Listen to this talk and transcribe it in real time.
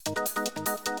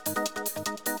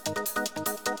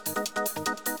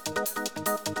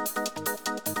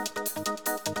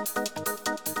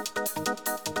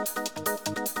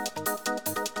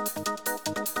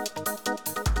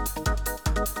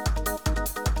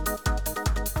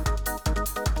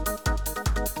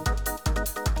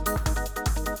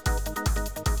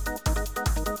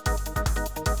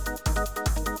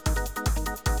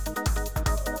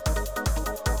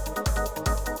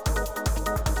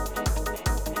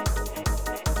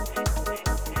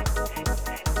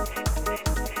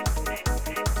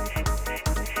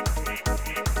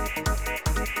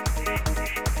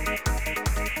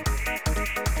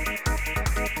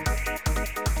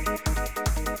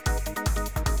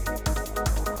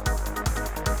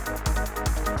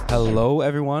Hello,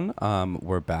 everyone.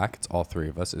 We're back. It's all three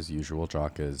of us as usual.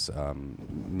 Jock has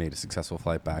made a successful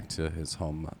flight back to his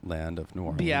homeland of New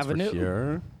Orleans. The Avenue. We're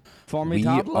here.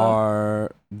 Formidable.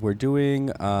 We're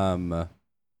doing. I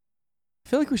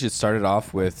feel like we should start it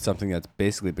off with something that's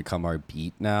basically become our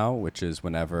beat now, which is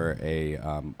whenever a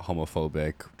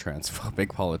homophobic,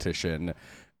 transphobic politician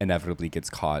inevitably gets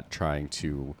caught trying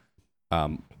to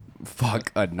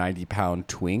fuck a 90-pound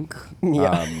twink.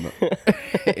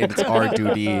 It's our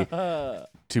duty to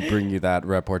bring you that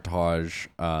reportage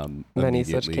many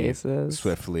such cases,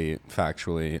 swiftly,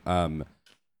 factually.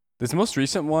 This most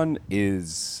recent one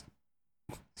is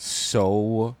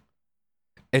so...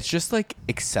 It's just like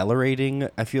accelerating.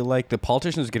 I feel like the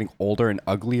politicians are getting older and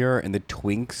uglier, and the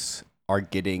twinks are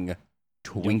getting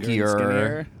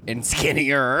twinkier and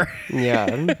skinnier.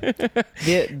 Yeah.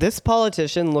 This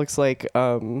politician looks like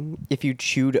if you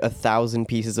chewed 1,000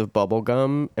 pieces of bubble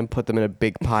gum and put them in a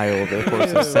big pile over the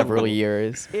course of several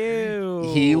years.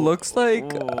 Ew. He looks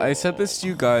like, I said this to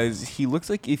you guys, he looks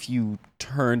like if you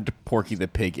turned Porky the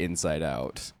Pig inside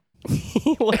out.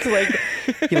 He looks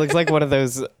like one of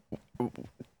those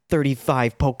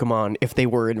 35 Pokemon if they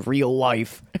were in real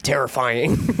life.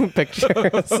 Terrifying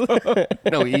pictures.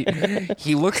 No,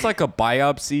 he looks like a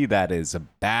biopsy that is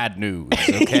bad news,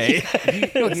 okay?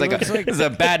 It's a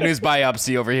bad news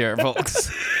biopsy over here,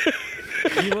 folks.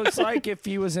 He looks like if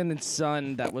he was in the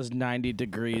sun that was 90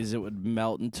 degrees, it would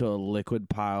melt into a liquid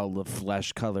pile of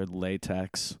flesh-colored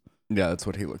latex. Yeah, that's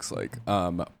what he looks like.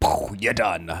 You're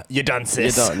done. You're done,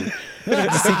 sis. You're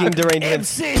done. Seeking derangement.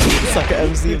 Sucker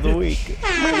MC of the week.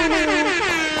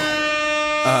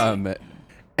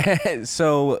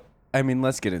 So, I mean,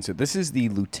 let's get into it. This is the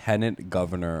Lieutenant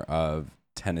Governor of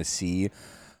Tennessee,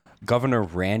 Governor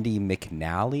Randy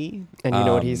McNally. And you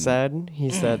know what he said? He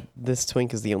said, "This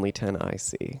twink is the only 10 I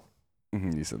see."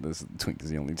 He said, "This twink is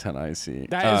the only 10 I see."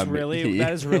 That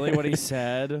is really what he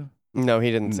said. No,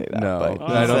 he didn't say that. No, but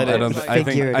I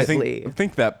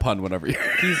think that pun went over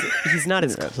here. He's not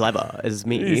as clever as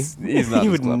me. He's not. He as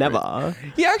would clever. never.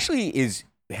 He actually is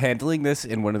handling this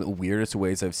in one of the weirdest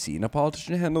ways I've seen a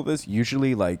politician handle this.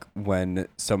 Usually, like when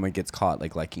someone gets caught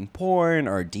like liking porn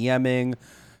or DMing,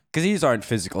 because these aren't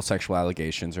physical sexual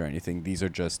allegations or anything. These are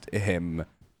just him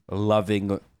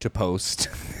loving to post,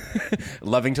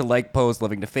 loving to like posts,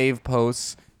 loving to fave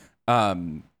posts.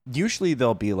 Usually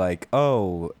they'll be like,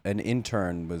 "Oh, an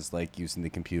intern was like using the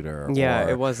computer." Yeah,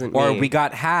 it wasn't. Or me. we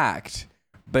got hacked.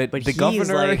 But the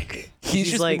governor,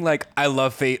 he's just being like, "I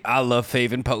love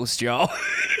fave and post, y'all."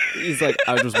 He's like,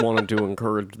 "I just wanted to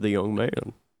encourage the young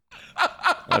man.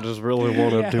 I just really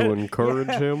wanted to encourage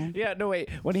him." Yeah, no, wait.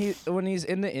 When he's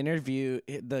in the interview,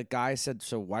 the guy said,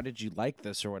 "So why did you like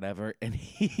this or whatever?" And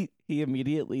he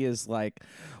immediately is like,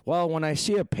 "Well, when I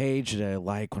see a page that I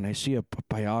like, when I see a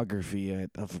biography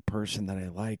of a person that I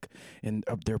like and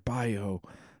of their bio,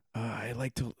 I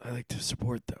like to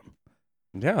support them."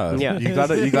 Yeah. You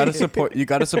gotta support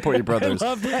your brothers.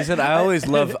 He said, "I always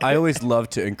love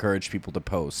to encourage people to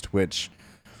post," which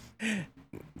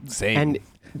same. And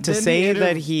to say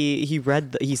that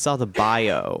he saw the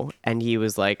bio and he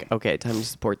was like, "Okay, time to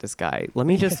support this guy. Let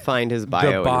me just find his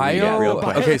bio." The bio. Real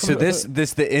quick. Okay, so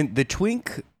the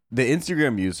twink, the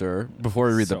Instagram user. Before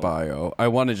we read the bio, I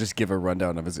want to just give a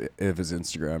rundown of his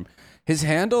Instagram. His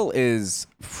handle is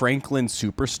Franklin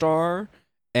Superstar.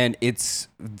 And it's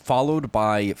followed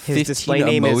by 15 his display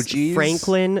name emojis. Is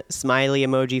Franklin, smiley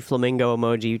emoji, flamingo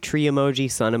emoji, tree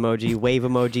emoji, sun emoji, wave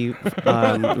emoji,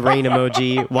 rain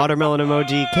emoji, watermelon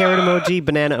emoji, carrot emoji,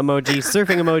 banana emoji,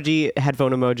 surfing emoji,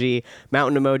 headphone emoji,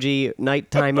 mountain emoji,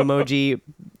 nighttime emoji,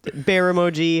 bear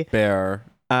emoji. Bear.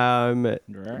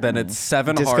 Then it's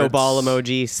 7 disco hearts. ball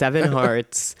emoji, 7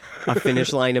 hearts, a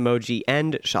finish line emoji,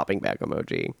 and shopping bag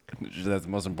emoji. That's the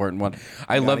most important one.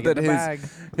 I love that his the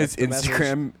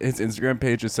message. Instagram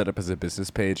page is set up as a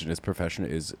business page and his profession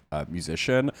is a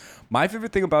musician. My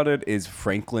favorite thing about it is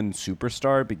Franklin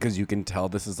Superstar, because you can tell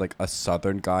this is like a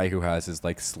Southern guy who has his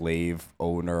like slave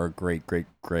owner great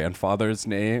grandfather's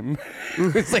name.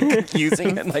 It's like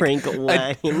using it like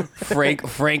Franklin.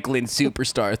 Franklin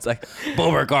Superstar. It's like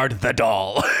Beauregard the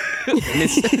doll.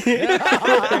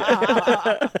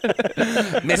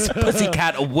 Miss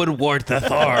Pussycat Woodward the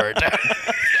Third.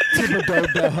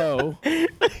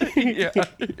 Yeah,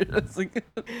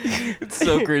 it's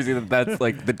so crazy that's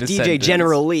like the DJ descendants.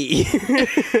 General Lee.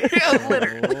 Yeah,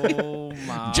 literally. Oh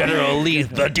my. General Lee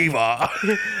the diva.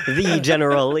 The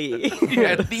General Lee.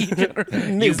 Yeah, the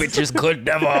General. You bitches could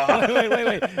never.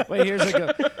 Wait. Here's like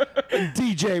a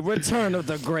DJ Return of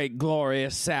the Great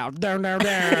Glorious South. Down.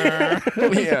 Yeah.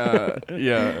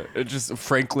 It's just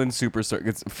Franklin Superstar.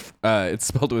 It's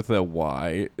spelled with a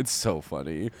Y. It's so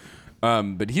funny.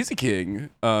 But he's a king.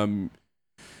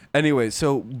 Anyway,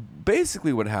 so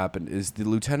basically what happened is the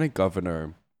lieutenant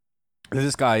governor,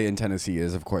 this guy in Tennessee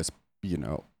is, of course,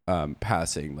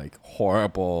 passing like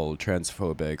horrible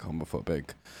transphobic,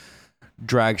 homophobic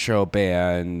drag show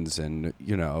bans and,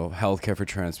 healthcare for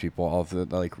trans people, all of the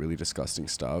like really disgusting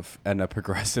stuff. And a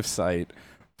progressive site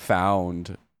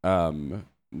found,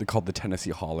 called the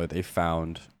Tennessee Holler, they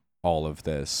found all of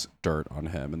this dirt on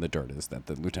him. And the dirt is that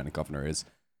the lieutenant governor is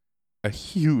a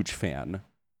huge fan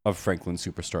of Franklin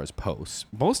Superstar's posts.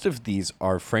 Most of these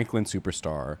are Franklin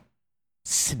Superstar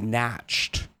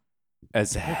snatched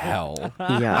as hell.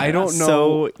 Yeah, I don't know.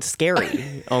 So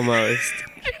scary, almost.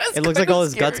 It looks like all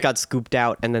his guts got scooped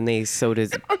out, and then they sewed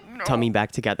his tummy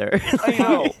back together. I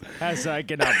know. As I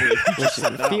cannot believe you just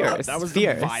said that. Fierce, That was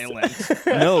fierce. violent.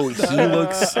 No,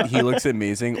 he looks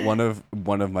amazing. One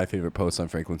of my favorite posts on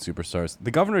Franklin Superstars.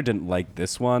 The governor didn't like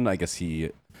this one. I guess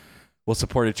he will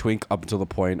support a twink up until the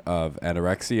point of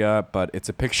anorexia, but it's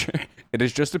a picture. It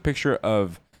is just a picture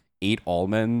of 8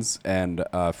 almonds, and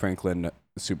Franklin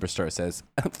Superstar says,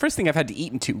 "First thing I've had to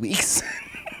eat in 2 weeks."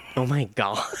 Oh my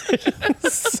god,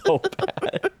 so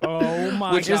bad. Oh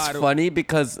my Which god. is funny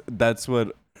because that's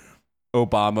what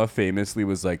Obama famously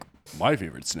was like. My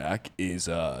favorite snack is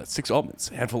 6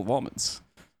 almonds, a handful of almonds.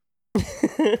 He's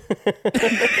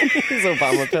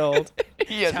Obama pilled.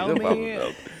 Yes, Tell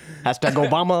me. Hashtag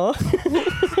Obama.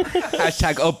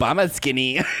 Hashtag Obama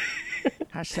skinny.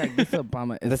 Hashtag Beef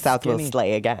Obama. The South will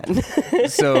slay again.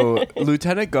 So,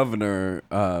 Lieutenant Governor,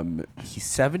 he's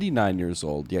 79 years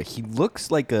old. Yeah, he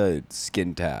looks like a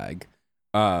skin tag.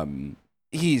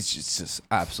 He's just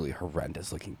absolutely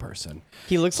horrendous looking person.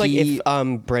 He looks like if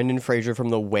Brendan Fraser from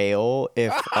The Whale,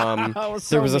 if was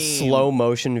so there was a mean. slow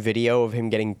motion video of him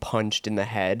getting punched in the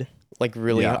head, like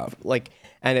really, Yeah.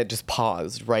 and it just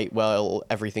paused right while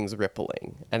everything's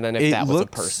rippling, and then if It that was a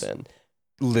looks- person.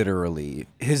 Literally.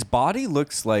 His body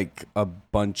looks like a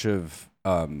bunch of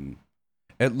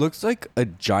it looks like a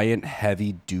giant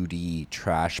heavy duty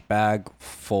trash bag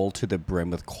full to the brim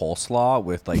with coleslaw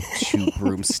with like 2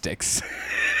 broomsticks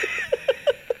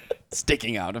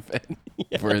sticking out of it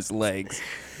for his legs.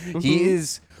 He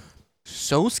is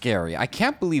so scary. I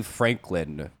can't believe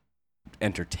Franklin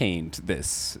entertained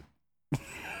this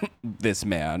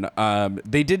man.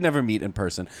 They did never meet in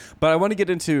person, but I want to get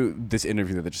into this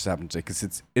interview that just happened today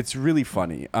because it's really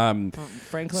funny.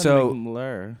 Franklin So-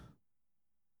 McLure,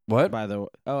 What? by the way.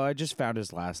 Oh, I just found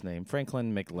his last name.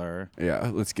 Franklin McLure. Yeah,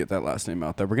 let's get that last name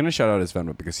out there. We're gonna shout out his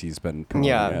Venmo because he's been promoting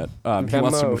Yeah, it. He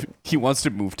Venmo. wants to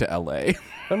move to LA.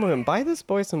 I'm going to buy this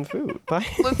boy some food. Buy.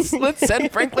 let's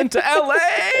send Franklin to LA.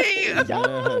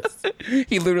 Yes.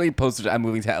 He literally posted, "I'm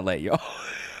moving to LA, yo."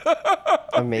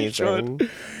 Amazing.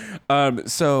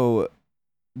 So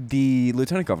the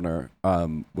lieutenant governor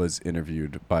was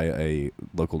interviewed by a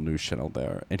local news channel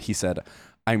there, and he said,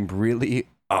 I'm really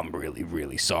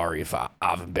sorry if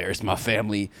I've embarrassed my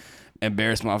family,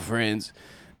 embarrassed my friends,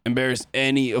 embarrassed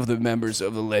any of the members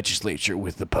of the legislature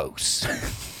with the posts."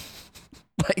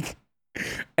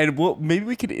 And maybe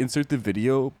we could insert the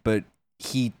video, but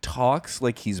he talks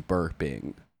like he's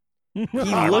burping. He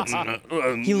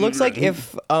looks like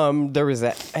if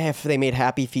if they made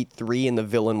Happy Feet 3 and the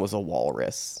villain was a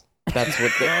walrus. That's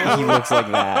what he looks like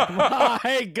that.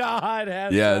 My God.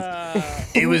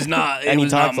 Yes. It was not. And he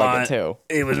talks like it too.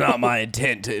 It was not my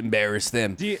intent to embarrass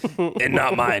them, and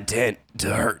not my intent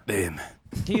to hurt them.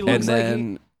 He And looks like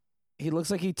then He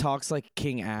looks like he talks like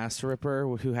King Ass Ripper,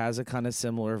 who has a kind of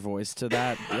similar voice to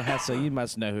that. Yeah, so you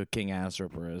must know who King Ass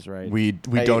Ripper is, right? We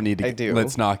don't need to. I do.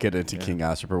 Let's not get into King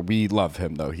Ass Ripper. We love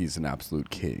him though. He's an absolute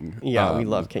king. Yeah, we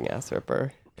love King Ass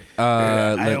Ripper.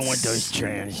 I don't let's- want those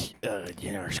trans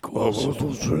in our schools.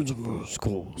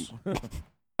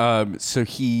 So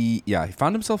he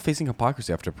found himself facing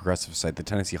hypocrisy after a progressive site, the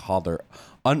Tennessee Holler,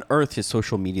 unearthed his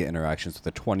social media interactions with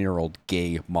a 20-year-old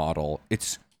gay model.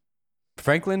 It's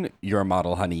Franklin, you're a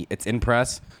model, honey. It's in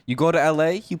press. You go to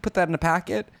LA, you put that in a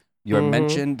packet. You're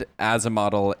mentioned as a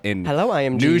model in Hello,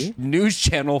 IMG. News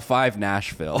Channel 5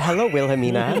 Nashville. Hello,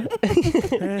 Wilhelmina.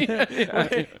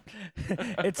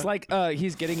 It's like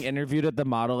he's getting interviewed at the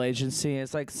model agency.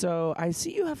 It's like, so I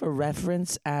see you have a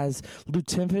reference as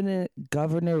Lieutenant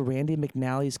Governor Randy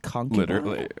McNally's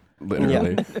concubine.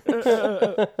 Literally.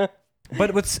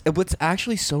 But what's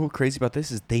actually so crazy about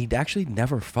this is they actually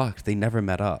never fucked. They never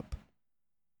met up.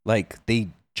 Like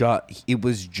it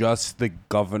was just the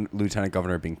lieutenant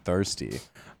governor being thirsty.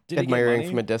 Did he get Admiring money?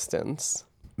 from a distance.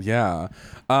 Yeah.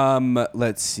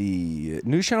 Let's see.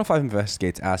 News Channel 5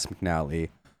 Investigates asked McNally,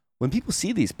 when people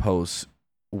see these posts,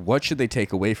 what should they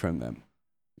take away from them?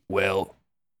 Well,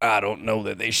 I don't know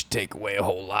that they should take away a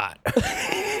whole lot.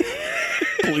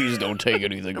 Please don't take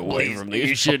anything away from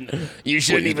these. You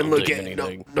shouldn't even look at it.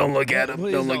 Don't look at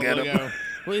him. Don't look at him.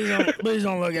 Please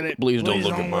don't look at it. Please don't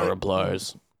look at my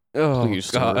replies. Oh, Please,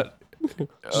 God.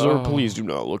 Sir, please do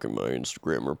not look at my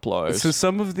Instagram replies. So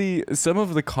some of the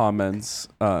comments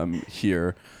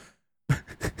here.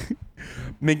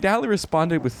 McNally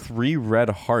responded with 3 red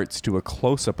hearts to a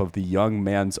close-up of the young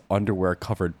man's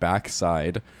underwear-covered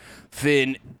backside.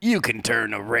 Finn, you can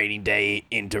turn a rainy day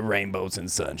into rainbows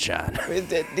and sunshine.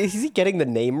 Is he getting the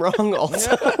name wrong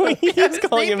also? He's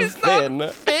calling him Finn.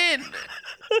 Finn.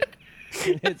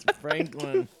 It's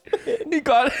Franklin. He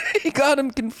got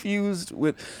him confused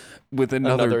with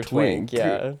another twink.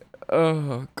 Yeah.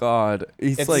 Oh God.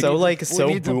 He's It's like so like We so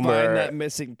need to find boomer. that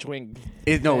missing twink.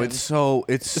 it's so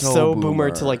So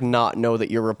boomer to like not know that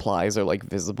your replies are like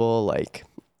visible. Like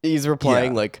he's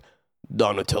replying Yeah. like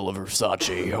Donatella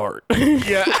Versace heart.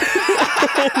 Yeah.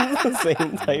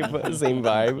 same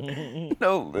vibe.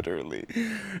 No, literally.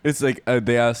 It's like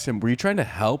they asked him, were you trying to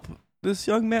help this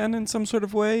young man in some sort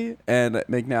of way? And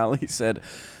McNally said,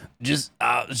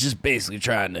 I was just basically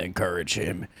trying to encourage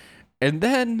him. And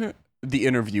then the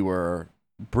interviewer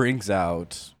brings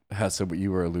out Hessa, what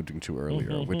you were alluding to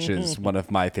earlier, which is one of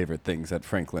my favorite things that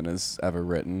Franklin has ever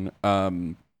written.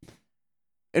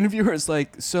 Interviewer is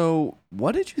like, so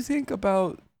what did you think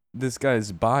about this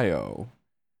guy's bio?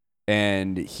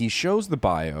 And he shows the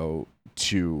bio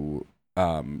to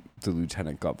the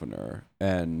lieutenant governor.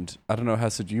 And I don't know,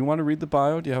 Hessa, do you want to read the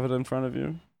bio? Do you have it in front of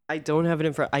you? I don't have it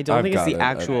in front. I don't think it's the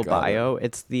actual I've got it. bio.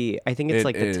 It's the. I think it's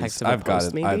like the text of the I've got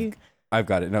post. it. Maybe. I've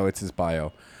got it. No, it's his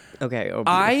bio. Okay. Oh,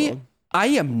 I beautiful.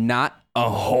 am not a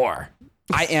whore.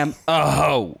 I am a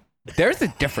hoe. There's a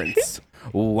difference.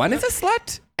 One is a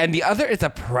slut and the other is a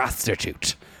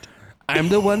prostitute. I'm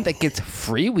the one that gets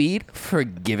free weed for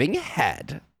giving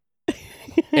head.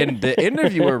 And the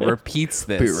interviewer repeats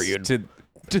this. Period.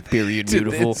 Period. to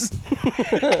Beautiful. this.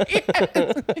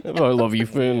 I love you,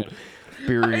 Finn.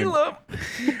 Period.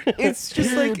 It's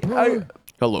just like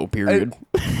Hello. Period.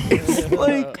 it's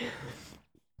like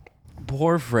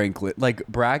poor Franklin, like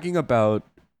bragging about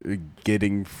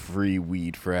getting free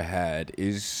weed for a head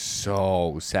is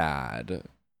so sad.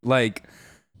 Like,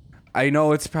 I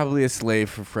know it's probably a slave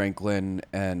for Franklin,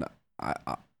 and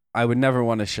I would never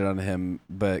want to shit on him,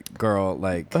 but girl,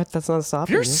 like, But that's not if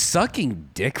stopping you're you. sucking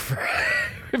dick for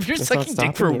if you're It's not sucking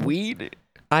dick for stopping you. weed,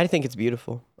 I think it's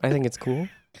beautiful. I think it's cool.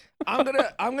 I'm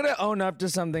gonna own up to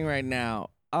something right now.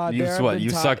 you there have what? been You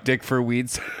ti- suck dick for weed?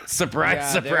 Surprise, Yeah,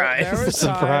 surprise. There were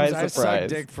Surprise, times I surprise. sucked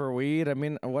dick for weed. I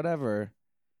mean, whatever.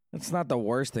 It's not the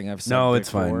worst thing I've sucked No, dick it's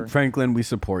fine. for. Franklin, we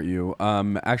support you.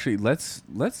 Actually, let's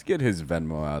get his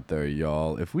Venmo out there,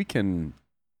 y'all. If we can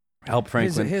help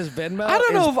Franklin. His Venmo. I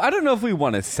don't is- know. I don't know if we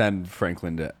want to send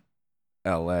Franklin to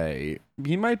L.A.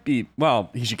 He might be. Well,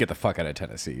 he should get the fuck out of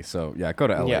Tennessee. So yeah, go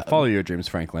to L.A. Yeah. Follow your dreams,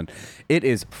 Franklin. It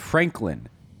is Franklin,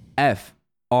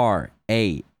 FRANKLYN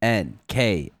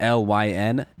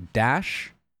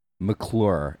dash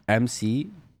McClure,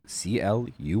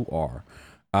 MCCLUR.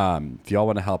 If y'all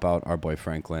want to help out our boy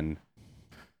Franklin,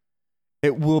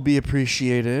 it will be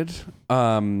appreciated.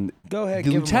 Go ahead, the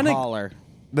give him lieutenant- a holler.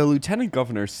 The lieutenant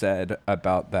governor said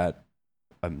about that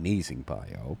amazing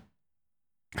bio.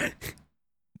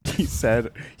 He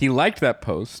said he liked that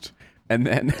post, and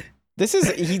then This is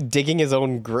he digging his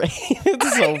own grave.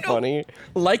 It's so funny.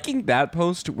 liking that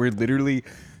post were literally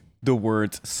the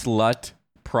words slut,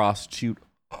 prostitute,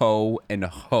 ho, and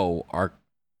ho are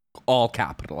all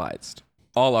capitalized,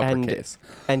 all uppercase.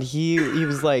 And he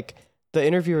was like, the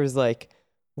interviewer was like,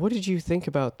 what did you think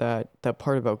about that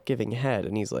part about giving head?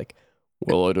 And he's like,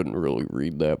 well, I didn't really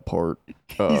read that part.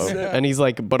 And he's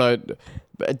like, but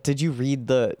did you read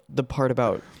the part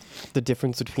about the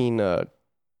difference between a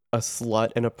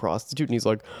slut and a prostitute? And he's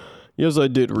like, yes, I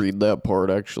did read that part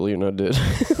actually, and I did.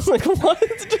 It's like, what?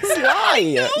 Just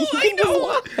lie. I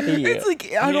know. It's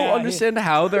like I don't understand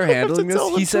how they're handling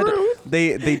this. He said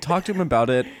they talked to him about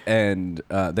it, and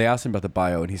they asked him about the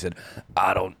bio, and he said,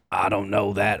 I don't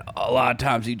know that. A lot of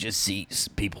times you just see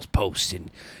people's posts and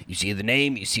you see the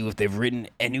name, you see what they've written,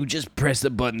 and you just press the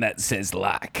button that says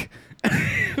like.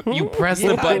 you press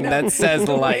the button that says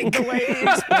like. The way he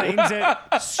explains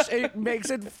it makes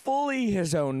it fully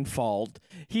his own fault.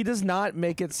 He does not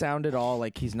make it sound at all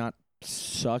like he's not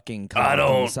sucking. I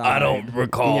don't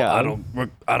recall. Yeah. I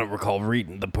don't recall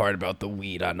reading the part about the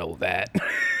weed. I know that.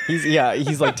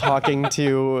 He's like talking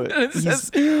to.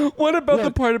 What about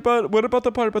the part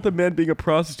about the man being a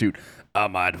prostitute? I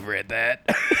might have read that.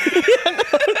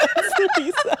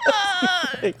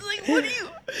 Like, what do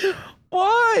you?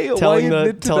 Why? telling Why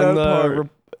admit to telling that part?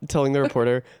 telling the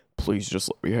reporter, please just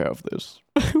let me have this.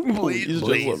 Please, just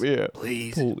let me have.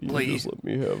 please, Please just let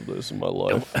me have this in my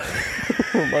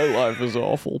life. My life is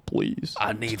awful. Please.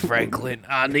 I need Franklin.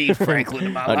 I need Franklin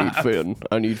in my I life. need Finn.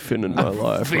 I need Finn in my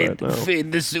life Finn, right now.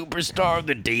 Finn, the superstar,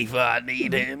 the diva. I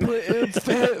need him.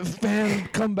 Fan,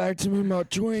 come back to me, my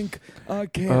twink. I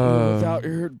can't live without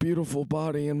your beautiful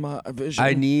body in my vision.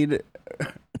 I need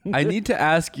to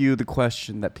ask you the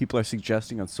question that people are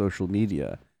suggesting on social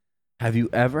media. Have you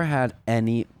ever had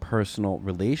any personal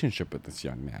relationship with this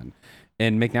young man?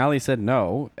 And McNally said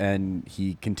no, and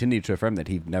he continued to affirm that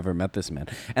he'd never met this man.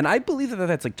 And I believe that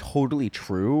that's like totally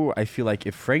true. I feel like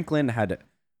if Franklin had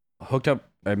hooked up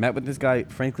or met with this guy,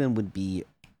 Franklin would be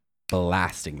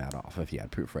blasting that off if he had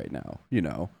proof right now. You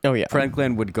know? Oh yeah.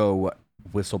 Franklin would go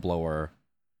whistleblower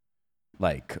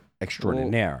like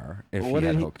extraordinaire if he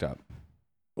had hooked up.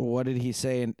 What did he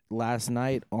say last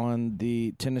night on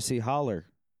the Tennessee Holler?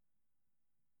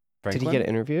 Franklin? Did he get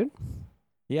interviewed?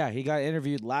 Yeah, he got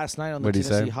interviewed last night on the What'd he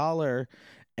Tennessee say? Holler,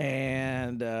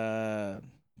 and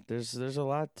there's a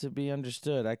lot to be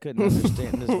understood. I couldn't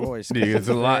understand his voice. There's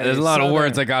a lot of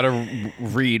words I gotta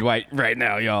read right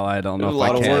now, y'all. I don't know There's if a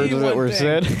lot I of can. words that were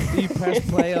said. You press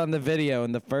play on the video,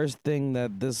 and the first thing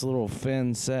that this little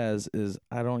Finn says is,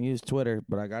 "I don't use Twitter,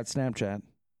 but I got Snapchat."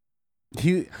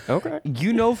 Okay.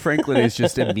 You know, Franklin is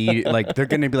just immediate. Like they're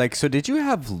gonna be like, so did you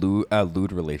have a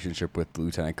lewd relationship with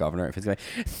Lieutenant Governor? If he's like,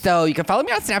 so you can follow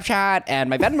me on Snapchat and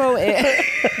my Venmo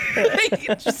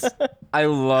is. I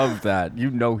love that.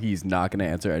 You know, he's not gonna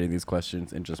answer any of these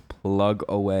questions and just plug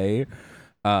away.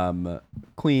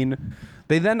 Queen.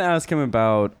 They then ask him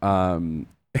about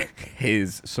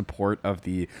his support of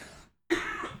the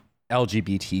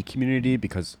LGBT community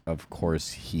because, of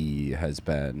course, he has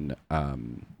been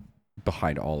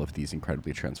behind all of these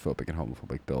incredibly transphobic and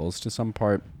homophobic bills to some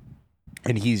part.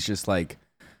 And he's just like,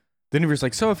 the interviewer's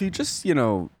like, so if you just,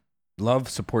 love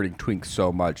supporting twinks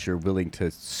so much, you're willing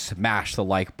to smash the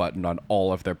like button on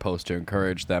all of their posts to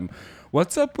encourage them.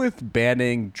 What's up with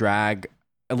banning drag,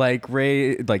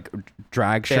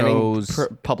 drag shows?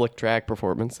 Public drag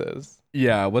performances.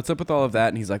 Yeah, what's up with all of that?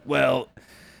 And he's like, Well,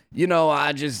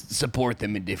 I just support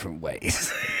them in different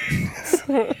ways.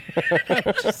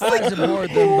 I support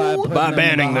them by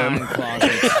banning them.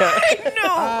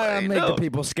 I make the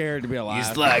people scared to be alive.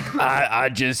 He's like,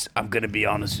 I'm going to be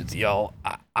honest with y'all.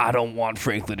 I don't want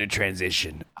Franklin to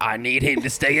transition. I need him to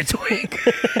stay a twink.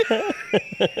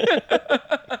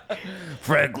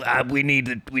 Franklin, we need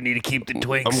to keep the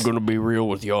twinks. I'm gonna be real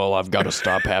with y'all. I've got to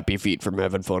stop Happy Feet from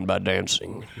having fun by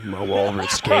dancing in my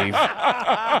walrus cave.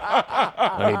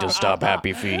 I need to stop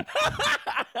Happy Feet.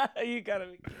 You gotta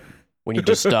be. We need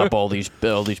to stop all these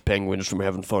penguins from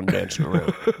having fun dancing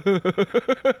around.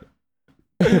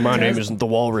 My name isn't the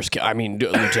walrus.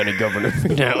 Lieutenant Governor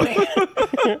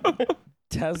McNally.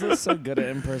 Tesla's so good at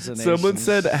impersonations. someone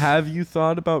said, have you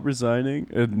thought about resigning?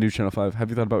 New Channel 5, have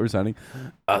you thought about resigning?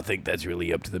 I think that's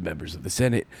really up to the members of the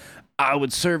Senate. I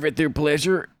would serve at their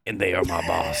pleasure, and they are my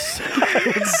boss. I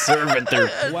would serve at their.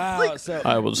 Wow. So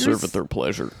I would serve at their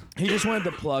pleasure. he just wanted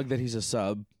to plug that he's a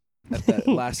sub at that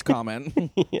last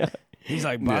comment. Yeah. He's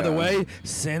like, by the way,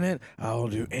 Senate, I will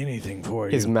do anything for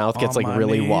you. His mouth gets On like my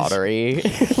really knees. watery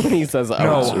when he says, "I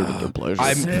No. would serve at their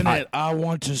pleasure." Senate, I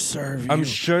want to serve you. I'm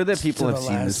sure that people to have the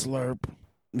seen last this. slurp.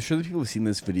 I'm sure that people have seen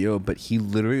this video, but he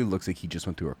literally looks like he just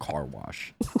went through a car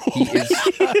wash. He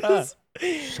is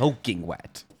soaking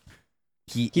wet.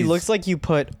 He looks like you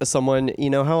put someone, you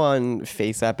know how on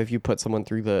FaceApp, if you put someone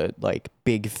through the like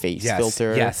big face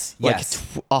filter, like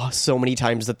so many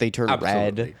times that they turn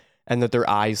red and that their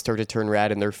eyes start to turn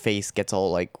red and their face gets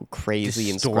all like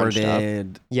crazy distorted.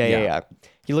 And scrunched up. Yeah.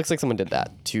 He looks like someone did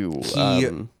that to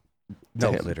him.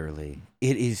 Literally.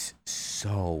 It is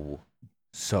so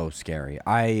scary.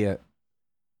 I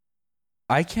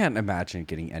can't imagine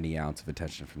getting any ounce of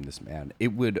attention from this man.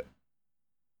 It would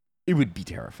be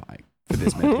terrifying for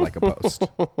this man to like a post.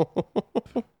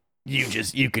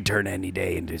 You could turn any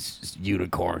day into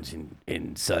unicorns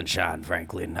in sunshine,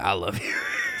 Franklin. I love you.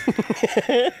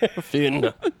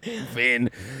 Finn,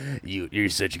 you're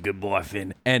such a good boy,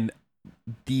 Finn. And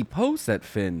the post that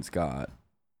Finn's got,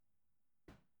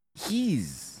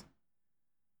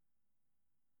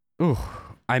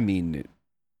 I mean,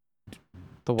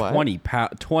 the what?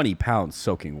 20 pounds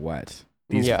soaking wet.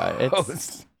 These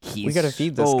posts, we gotta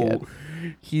feed this kid.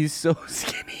 He's so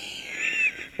skinny.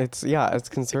 It's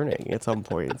concerning at some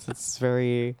points. It's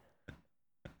very,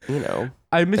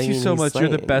 I miss you so much. You're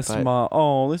the best but... mom.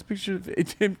 Oh, this picture of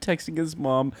him texting his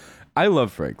mom. I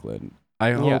love Franklin.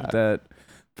 I hope that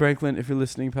Franklin, if you're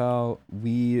listening, pal,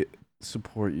 we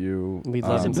support you. We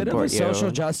love He's and a bit of a support social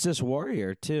you. justice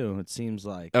warrior too. It seems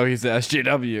like. Oh, he's the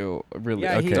SJW. Really?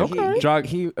 Yeah,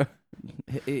 okay.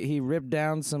 He ripped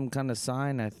down some kind of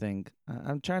sign. I think.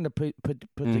 I'm trying to put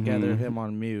together him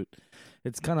on mute.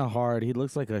 It's kind of hard. He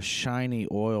looks like a shiny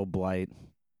oil blight.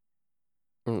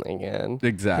 Again.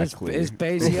 Exactly. His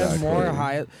face, he has more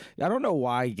I don't know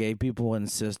why gay people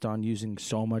insist on using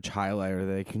so much highlighter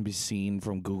that it can be seen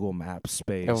from Google Maps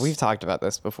space. Oh, we've talked about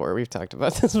this before.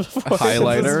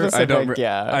 Highlighter? I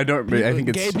don't. I think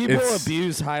it's gay people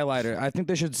abuse highlighter. I think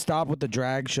they should stop with the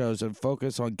drag shows and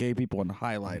focus on gay people and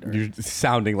highlighter. You're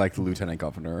sounding like the lieutenant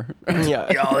governor.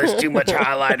 Yeah. Y'all, there's too much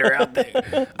highlighter out there.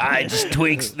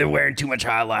 Twinks, they're wearing too much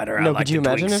highlighter. No, could you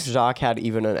imagine if Jacques had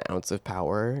even an ounce of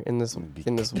power in this world?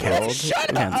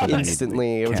 Shut up!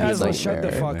 Instantly, it would be a Tesla, shut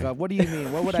the nightmare. fuck up. What do you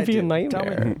mean? What would I It'd be a do?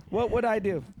 nightmare. Tell me. What would I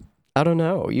do? I don't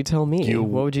know. You tell me.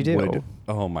 What would you do?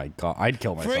 Oh my god, I'd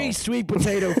kill myself. Free sweet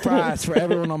potato fries for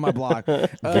everyone on my block.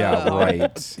 Yeah,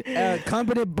 right.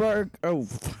 Company burger. Oh.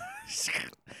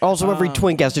 Also, every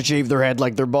twink has to shave their head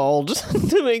like they're bald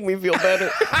to make me feel better.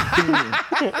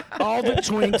 All the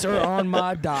twinks are on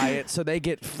my diet, so they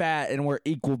get fat and we're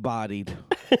equal-bodied.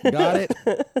 Got it?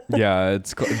 Yeah,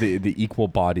 it's the equal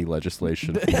body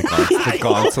legislation from the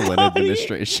Gonsolin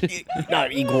administration.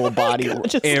 Not equal body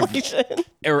legislation.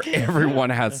 Everyone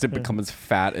has to become as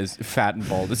fat and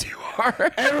bald as you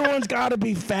are. Everyone's got to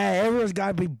be fat. Everyone's got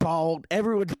to be bald.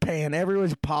 Everyone's pan.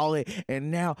 Everyone's poly. And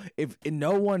now, if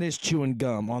no one is chewing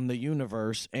gum on the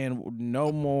universe, and no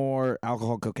more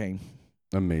alcohol, cocaine.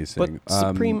 Amazing.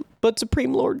 But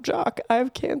Supreme Lord Jock, I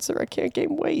have cancer. I can't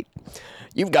gain weight.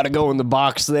 You've got to go in the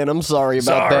box then. I'm sorry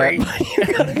about that.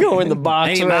 You got to go in the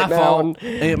box Ain't right my now. fault. And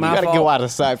Ain't you my got to fault. go out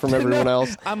of sight from everyone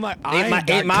else. I'm like,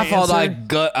 Ain't my fault I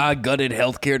gutted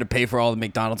healthcare to pay for all the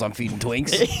McDonald's I'm feeding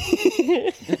twinks.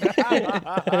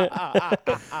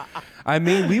 I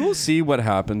mean, we will see what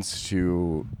happens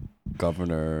to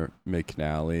Governor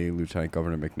McNally, Lieutenant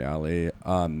Governor McNally.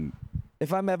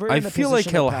 If I'm ever, I in a feel like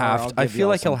position he'll of power, have. I'll I give feel y'all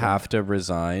like he'll something. have to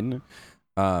resign,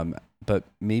 but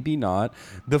maybe not.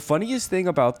 The funniest thing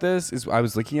about this is I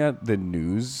was looking at the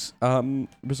news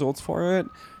results for it,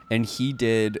 and he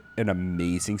did an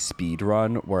amazing speed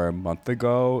run where a month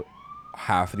ago,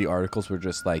 half of the articles were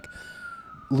just like,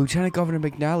 Lieutenant Governor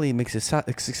McNally makes a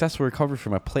successful recovery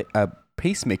from a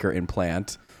pacemaker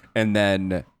implant, and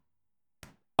then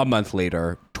a month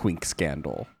later, twink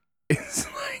scandal. It's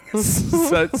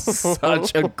like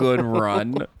such a good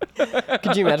run.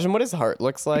 Could you imagine what his heart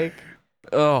looks like?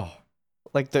 Oh,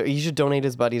 Like, he should donate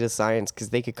his body to science because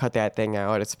they could cut that thing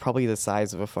out. It's probably the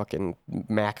size of a fucking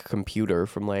Mac computer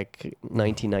from like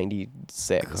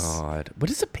 1996. God. What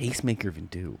does a pacemaker even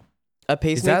do? A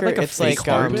pacemaker, like a it's fake like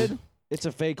heart? It's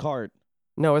a fake heart.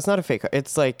 no, it's not a fake heart.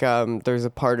 It's like there's a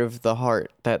part of the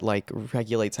heart that like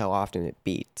regulates how often it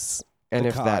beats, and The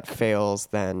if that cock. fails,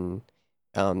 then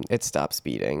it stops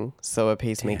beating. So a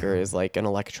pacemaker is like an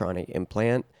electronic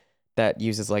implant that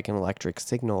uses like an electric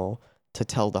signal to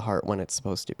tell the heart when it's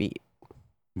supposed to beat.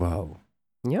 Whoa.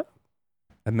 Yep.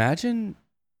 Imagine,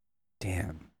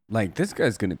 damn, like this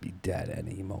guy's gonna be dead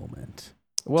any moment.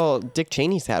 Well, Dick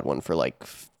Cheney's had one for like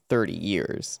 30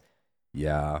 years.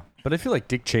 Yeah, but I feel like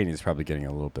Dick Cheney is probably getting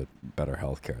a little bit better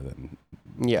healthcare than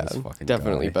Yeah, this fucking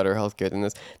definitely guy. better healthcare than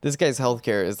this. This guy's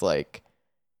healthcare is like,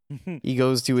 he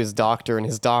goes to his doctor, and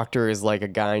his doctor is like a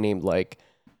guy named like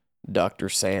Dr.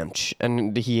 Samch,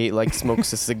 and he like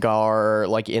smokes a cigar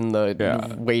like in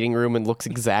the waiting room and looks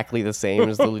exactly the same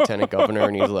as the lieutenant governor,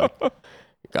 and he's like,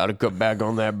 Gotta cut back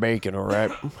on that bacon, all right?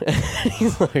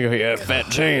 he's like, Yeah, fat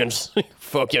chance.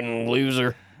 Fucking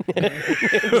loser.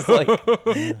 it's like,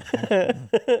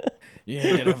 You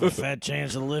ain't gonna have a fat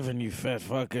chance of living, you fat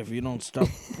fuck, if you don't stop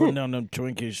putting down them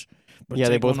Twinkies. But yeah,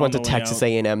 they take both one went to on the way Texas out.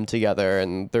 A&M together,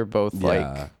 and they're both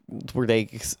Yeah. like, where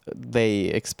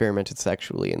they experimented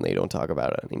sexually, and they don't talk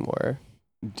about it anymore.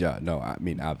 Yeah, no, I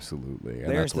mean absolutely.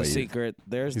 And There's that's why the secret.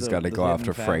 There's he's the got to the go hidden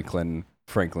after fact.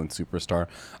 Franklin Superstar.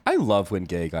 I love when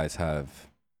gay guys have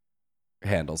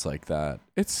handles like that.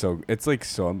 It's like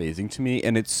so amazing to me,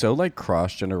 and it's so like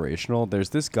cross generational. There's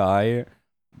this guy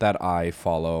that I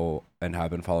follow and have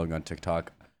been following on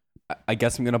TikTok. I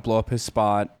guess I'm gonna blow up his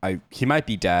spot. He might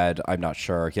be dead. I'm not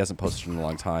sure. He hasn't posted in a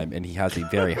long time, and he has a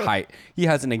very he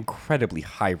has an incredibly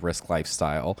high risk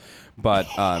lifestyle. But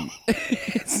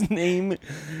his name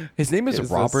is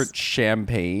Robert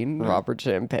Champagne. Robert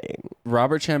Champagne.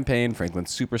 Robert Champagne, Franklin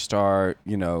Superstar.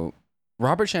 You know,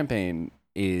 Robert Champagne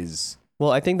is.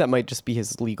 Well, I think that might just be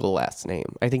his legal last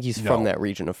name. I think he's from No. that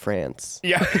region of France.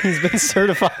 Yeah. He's been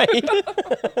certified.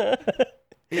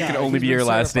 It can only he's be been your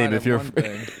last name if certified you're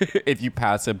in one thing. if you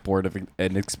pass a board of an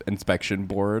inspection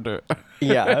board.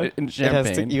 Yeah, in it has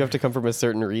to, Champagne. you have to come from a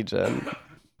certain region.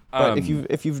 But if Um,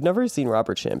 you've never seen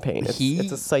Robert Champagne,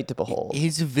 it's a sight to behold.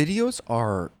 His videos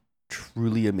are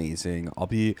truly amazing.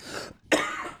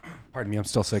 Pardon me, I'm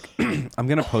still sick. I'm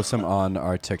gonna post them on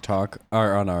our TikTok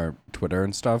or on our Twitter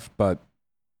and stuff. But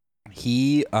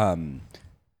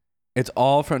it's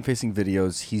all front facing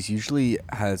videos. He's usually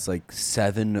has like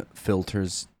 7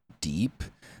 filters deep,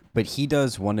 but he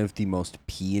does one of the most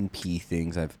P&P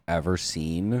things I've ever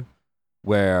seen,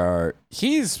 where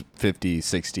he's 50,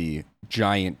 60,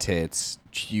 giant tits,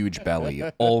 huge belly,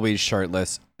 always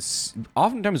shirtless,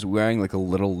 oftentimes wearing like a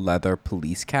little leather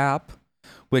police cap,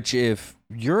 which if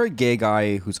you're a gay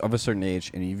guy who's of a certain age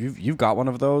and you've got one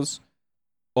of those,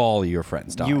 all your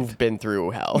friends died. You've been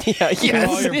through hell. Yeah, All yes.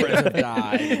 your friends have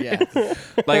died. Yeah.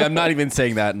 Like, I'm not even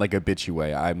saying that in like a bitchy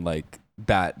way. I'm like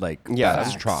that, like, Yeah.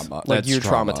 that's Facts. trauma. Like That's you're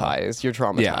trauma. traumatized. You're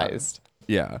traumatized.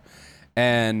 Yeah.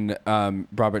 And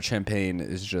Robert Champagne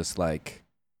is just like,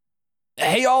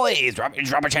 Hey, y'all, it's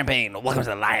Robert Champagne. Welcome to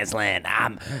the Lion's Land.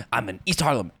 I'm in East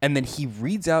Harlem. and then he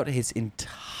reads out his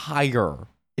entire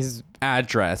His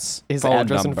address,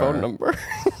 address and phone number.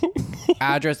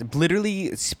 address.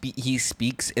 Literally, he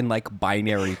speaks in like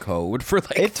binary code for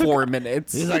like It took- 4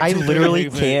 minutes. He's like I 2:30 literally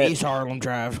for can't- East Harlem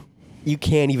Drive. You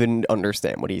can't even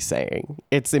understand what he's saying.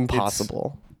 It's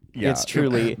impossible. yeah. It's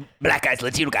truly. Black guys,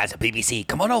 Latino guys at BBC.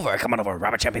 Come on over.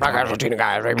 Robert Champagne.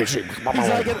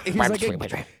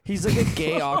 He's like a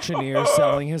gay auctioneer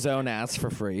selling his own ass for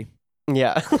free.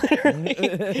 Yeah.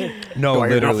 No,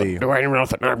 literally. Do I ain't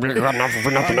nothing? I really got nothing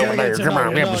for nothing over there. Come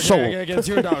on, we have a soul. So I guess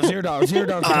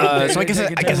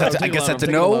that's a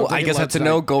no. I guess that's a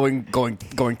no. Going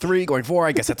 3, going 4.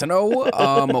 I guess that's a no.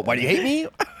 Why do you hate me?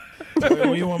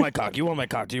 You want my cock? You want my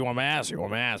cock? Do you want my ass? You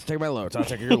want my ass? Take my loads. I'll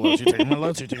take your loads. You take my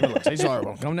loads. You take my loads. East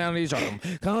Harlem. Come down to East Harlem.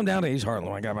 Come down to East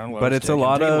Harlem. I got my loads. But it's a Take 'em.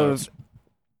 lot Take of loads.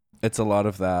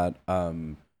 that.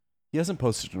 He hasn't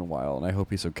posted in a while, and I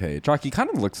hope he's okay. Jockey kind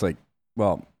of looks like,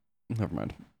 well, never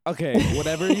mind. Okay,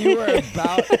 whatever you are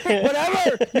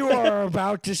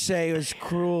about to say was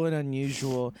cruel and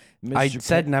unusual. Mr. I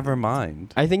said never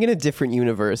mind. I think in a different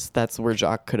universe, that's where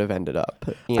Jacques could have ended up.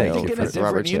 You I know, think in a for different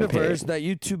Robert universe Champagne. that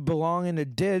you two belong in a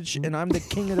ditch and I'm the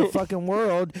king of the fucking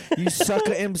world, you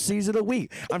sucker MCs of the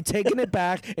week. I'm taking it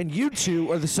back, and you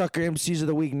two are the sucker MCs of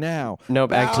the week now.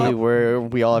 Nope, actually,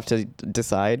 we all have to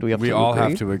decide. We all agree.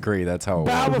 have to agree. That's how it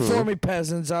Bow works. before me,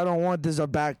 peasants. I don't want this a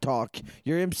back talk.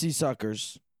 You're MC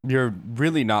suckers. You're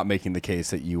really not making the case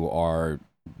that you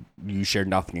share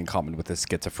nothing in common with this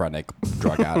schizophrenic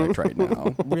drug addict right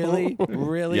now. Really?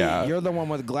 Really? Yeah. You're the one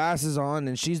with glasses on,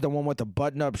 and she's the one with the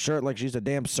button-up shirt like she's a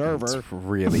damn server. It's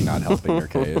really not helping your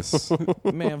case.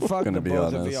 Man, fuck Gonna the be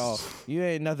both of honest. y'all. You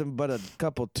ain't nothing but a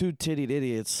couple two-tittied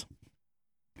idiots.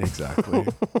 Exactly.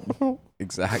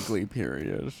 Exactly.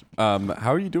 Period.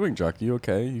 How are you doing, Jock? You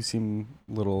okay? You seem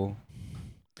a little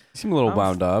I'm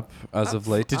wound up as of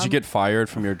late. Did you I'm- get fired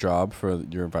from your job for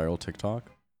your viral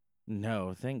TikTok?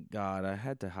 No, thank God. I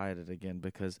had to hide it again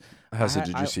because Did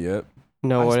you see it?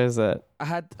 No, I- what is it? I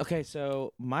had. Okay,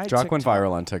 so my Jock went TikTok-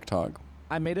 viral on TikTok.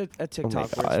 I made a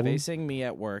TikTok where God. it's facing me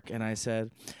at work, and I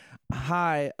said,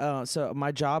 Hi. So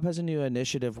my job has a new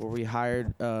initiative where we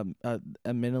hired a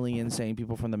mentally insane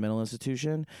people from the mental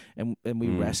institution, and we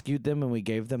rescued them and we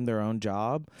gave them their own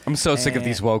job. I'm so sick of And-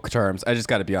 these woke terms. I just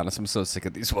got to be honest. I'm so sick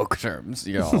of these woke terms,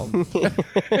 y'all.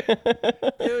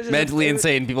 Mentally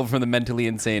insane people from the mentally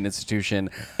insane institution.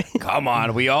 Come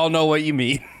on, we all know what you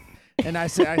mean. And I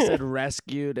said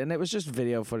rescued, and it was just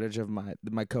video footage of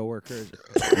my coworkers,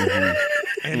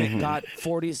 and it got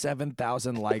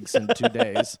 47,000 likes in 2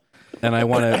 days. And I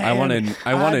want to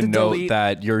had to note delete-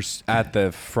 that you're at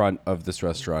the front of this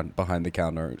restaurant behind the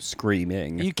counter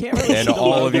screaming. You can't really and see the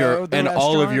all of your logo of the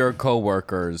all of restaurant. your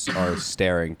coworkers are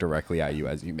staring directly at you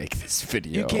as you make this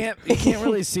video. You can't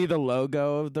really see the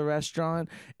logo of the restaurant,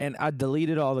 and I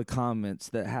deleted all the comments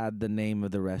that had the name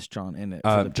of the restaurant in it.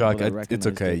 for the people Jock, that it's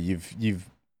recognized okay. it.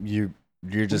 You're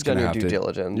just done gonna your have due to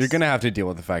diligence. You're gonna have to deal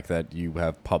with the fact that you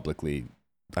have publicly.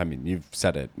 I mean, you've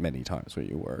said it many times where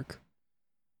you work.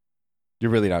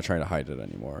 You're really not trying to hide it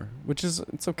anymore, which is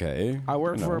it's okay. I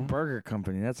work you for a know? burger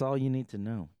company. That's all you need to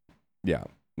know. Yeah.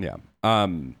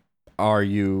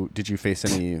 Did you face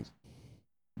any?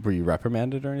 Were you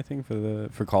reprimanded or anything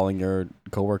for calling your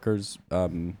coworkers?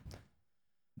 They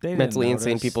didn't Mentally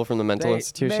insane notice. people from the mental They-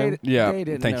 institution. Yeah. They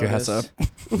didn't Thank you, notice. Hessa.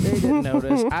 They didn't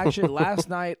notice. Actually, last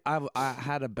night I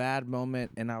had a bad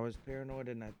moment and I was paranoid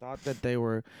and I thought that they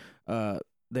were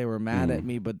mad at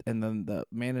me, and then the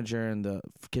manager and the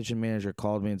kitchen manager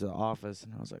called me into the office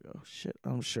and I was like, oh shit,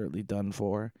 I'm surely done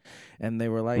for. And they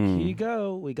were like, here you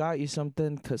go, we got you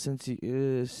something 'cause since you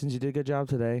did a good job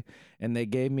today. And they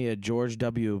gave me a George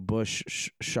W. Bush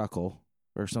shuckle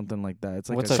or something like that. It's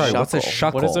like What's a a Sorry, shuckle? what's a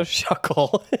shuckle? What is a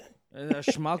shuckle? a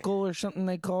schmuckle or something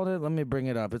they called it. Let me bring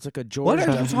it up. It's like a George What are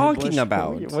W. you talking Bush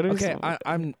about? What is Okay,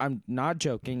 I'm not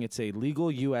joking. It's a legal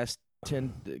U.S.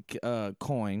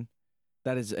 coin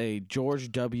that is a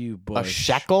George W. a Bush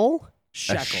shekel?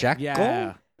 shekel?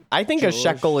 Yeah, I think George. a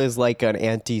shekel is like an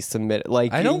anti-Semitic.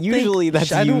 Like I don't usually think-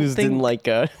 that's I don't used in think- like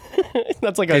a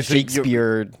that's like a Okay, so you're-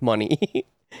 Shakespeare money.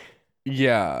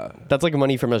 Yeah. That's like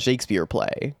money from a Shakespeare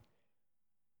play.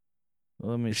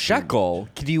 Let me see. Shekel.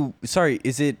 Could you? Sorry.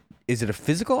 Is it a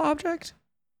physical object?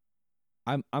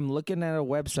 I'm looking at a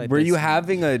website. Were you that's-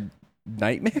 having a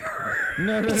nightmare?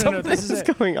 No. This Something's is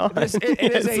going on.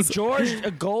 it is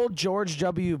a gold George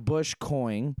W. Bush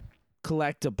coin,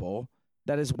 collectible,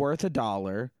 that is worth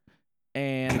 $1.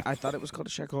 And I thought it was called a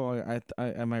shekel.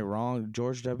 Am I wrong?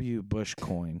 George W. Bush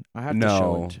coin. I have to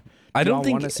show No. it. I Y'all don't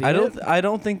think wanna see I it?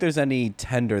 don't think there's any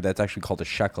tender that's actually called a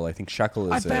shekel. I think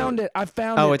shekel I is. found it. I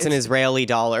found it. Oh, it's an Israeli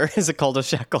dollar. Is it called a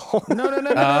shekel? No.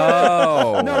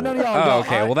 Oh. No, y'all. Oh, y'all,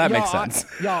 okay. Well, that makes y'all, sense.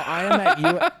 I am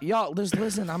at y'all.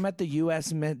 Listen. I'm at the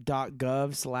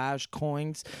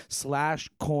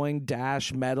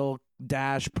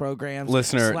usmint.gov/coin-coin-metal-programs.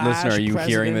 Listener, are you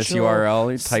hearing this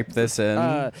URL? Type this in.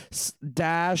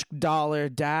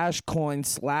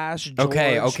 $-coin/George.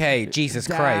 Okay. Jesus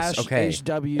Christ. Okay.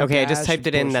 HW Okay, I just typed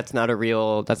it in. Bush. That's not a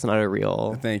real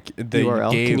Thank the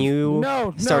URL. Gave, Can you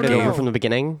No, start it no. over from the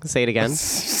beginning? Say it again.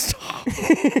 Stop.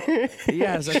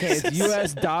 Yes, okay. It's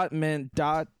us.mint.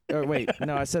 Or wait,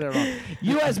 no, I said it wrong.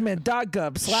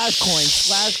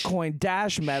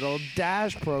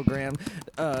 usmint.gov/coin-metal-program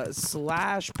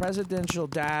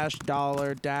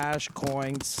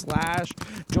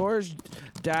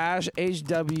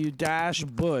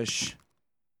 /presidential-dollar-coin/George-HW-Bush.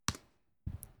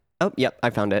 Oh, yep, I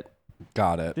found it.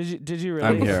 Got it. Did you really?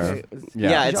 I'm here. Okay.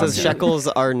 Yeah, it Y'all says did. shekels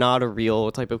are not a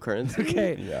real type of currency.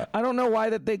 Okay. Yeah. I don't know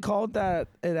why that they called that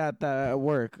at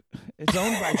work. It's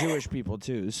owned by Jewish people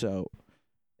too, so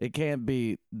it can't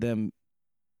be them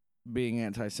being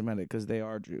anti-Semitic because they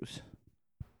are Jews.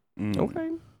 Okay.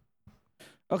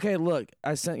 Okay, look,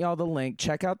 I sent y'all the link.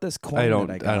 Check out this coin I that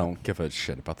I got. don't give a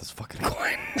shit about this fucking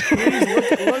coin.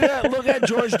 Look at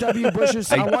George W. Bush's.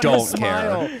 I want don't his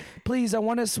smile. care. Please, I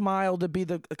want his smile to be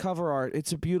the cover art.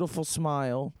 It's a beautiful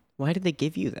smile. Why did they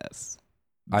give you this?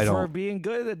 I For don't being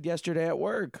good yesterday at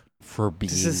work. for being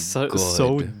This is so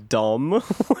good. dumb.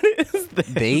 What is this?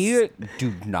 They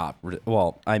do not.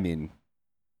 Well, I mean,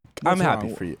 I'm What's happy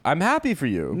wrong? for you. I'm happy for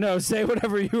you. No, say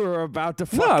whatever you were about to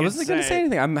fucking No, I wasn't going to say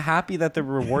anything. I'm happy that they're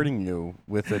rewarding you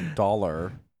with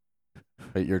 $1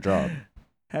 at your job.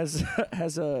 Has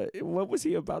a what was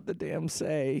he about to damn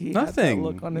say? He had that Nothing.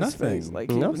 look on his Nothing. face like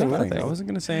he was Nothing. about I to- wasn't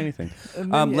going to say anything.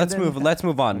 And then- Let's and move. then- Let's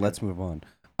move on. Okay. Let's move on.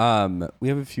 We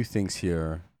have a few things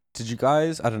here. Did you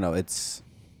guys? I don't know. It's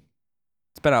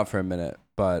been out for a minute,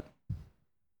 but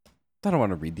I don't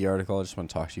want to read the article. I just want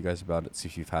to talk to you guys about it. See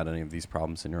if you've had any of these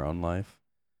problems in your own life.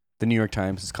 The New York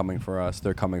Times is coming for us.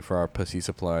 They're coming for our pussy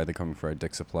supply. They're coming for our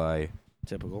dick supply.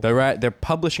 Typical. They're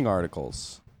publishing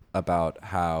articles about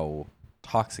how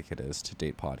toxic it is to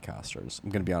date podcasters. I'm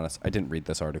gonna be honest. I didn't read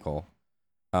this article.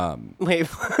 Wait.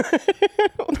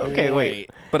 Okay, wait.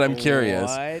 But I'm curious.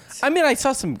 What? I mean, I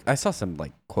saw some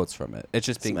like quotes from it. It's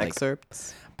just being Some like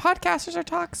excerpts. podcasters are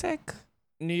toxic.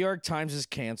 New York Times is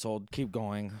canceled. Keep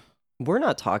going. We're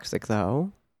not toxic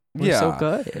though. We're so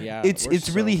good. Yeah, It's we're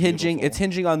so really hinging. beautiful. It's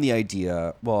hinging on the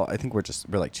idea. Well, I think we're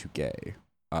like too gay,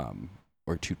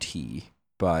 or too T.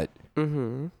 But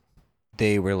Mm-hmm.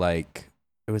 they were like,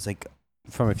 it was like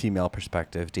from a female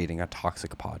perspective, dating a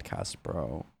toxic podcast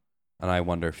bro. And I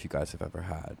wonder if you guys have ever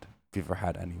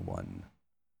had anyone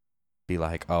be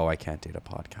like, oh, I can't date a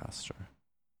podcaster.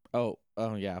 Oh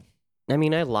yeah. I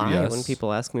mean, I lie when Yes.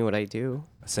 people ask me what I do.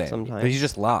 Same. Sometimes. But you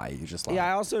just lie. Yeah,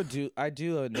 I also do. I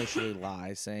do initially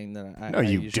lie, saying that I. No, I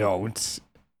you usually- don't.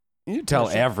 You tell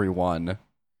Listen. everyone.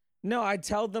 No, I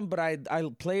tell them, but I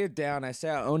play it down. I say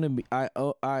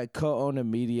I co-own a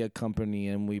media company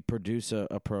and we produce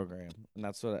a program, and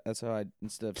that's how I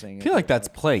instead of saying. I feel like that's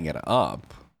playing it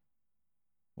up.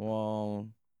 Well,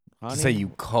 honey, To say you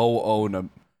co-own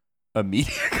a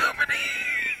media company.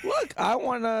 look. I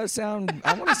want to sound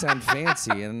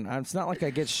fancy, and it's not like I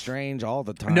get strange all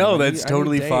the time. No, I that's need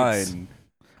totally dates. fine.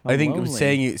 I I'm think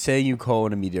lonely. saying you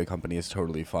co-own a media company is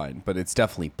totally fine, but it's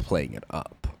definitely playing it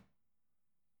up.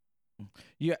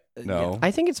 Yeah. No, I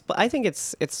think it's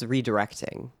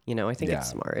redirecting. You know, I think Yeah. it's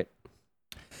smart.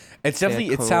 it's Say a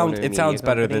definitely co-own a it media sounds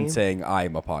better than company. saying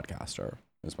I'm a podcaster.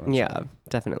 Is what I'm Yeah, saying.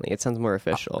 definitely. It sounds more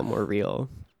official, more real.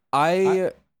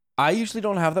 I usually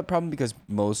don't have that problem because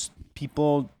most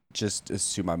people just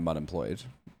assume I'm unemployed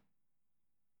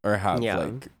or have Yeah.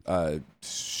 like a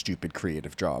stupid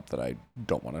creative job that I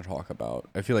don't want to talk about.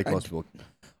 I feel like most people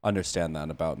understand that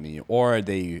about me, or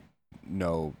they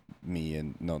know me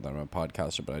and know that I'm a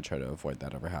podcaster, but I try to avoid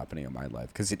that ever happening in my life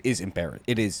because it is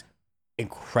It is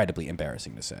incredibly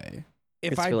embarrassing to say.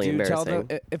 If It's I really do tell them,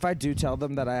 embarrassing. if I do tell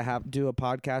them that I do a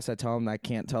podcast, I tell them I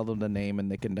can't tell them the name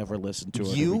and they can never listen to it.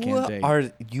 or we You can't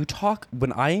date. you talk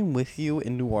when I am with you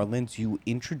in New Orleans. You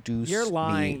introduce. You're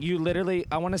lying. me. You literally.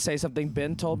 I want to say something.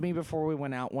 Ben told me before we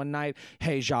went out one night.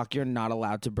 Hey, Jacques, you're not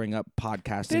allowed to bring up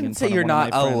podcasting. in Didn't say front of you're one of not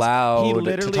my friends. He allowed to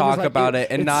literally was talk like, about it,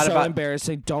 and it's not so about.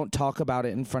 embarrassing. Don't talk about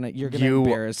it in front of. You're gonna You-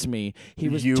 embarrass me. He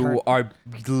was. You are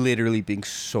literally being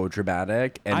so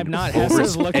dramatic, and I'm not.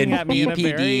 Hessa's looking and at me in a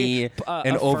BPD very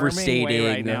and affirming overstating. way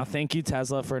right now. Thank you,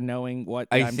 Tesla, for knowing what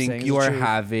I I'm think saying you is are true.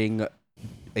 having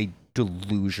a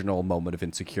delusional moment of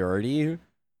insecurity,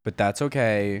 but that's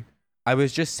okay. I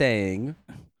was just saying,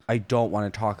 I don't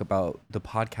want to talk about the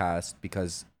podcast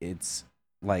because it's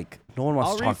like no one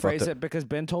wants I'll to talk about rephrase it because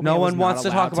Ben told me no I was one not wants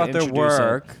to talk allowed about their introduce it.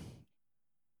 work.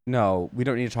 No, we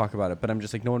don't need to talk about it. But I'm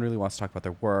just like, no one really wants to talk about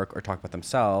their work or talk about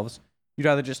themselves. You'd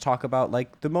rather just talk about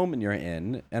like the moment you're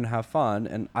in and have fun.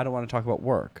 And I don't want to talk about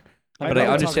work. But I rather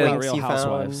talk understand- about Real You found-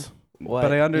 Housewives. What?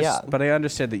 But I Yeah. But I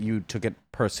understand that you took it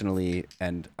personally,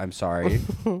 and I'm sorry.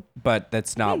 But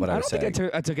that's not what I was don't saying.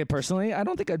 think I took it personally. I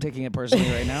don't think I'm taking it personally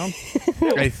right now.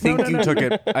 I think you took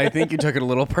it. I think you took it a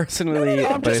little personally,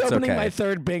 I'm but just it's opening okay. my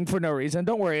third Bing for no reason.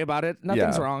 Don't worry about it.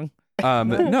 Nothing's Yeah. wrong.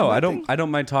 No, I don't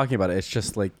mind talking about it. It's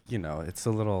just like, it's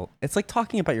it's like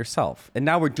talking about yourself. And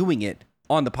now we're doing it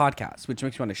on the podcast, which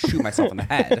makes me want to shoot myself in the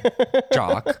head,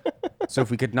 Jock. So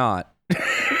if we could not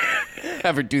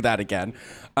ever do that again.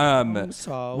 I'm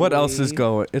sorry. What else is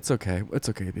going? It's okay. It's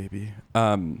okay, baby.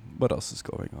 What else is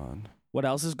going on? What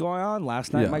else is going on?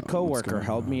 Last night, Yeah, my what's coworker going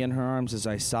held me on? in her arms as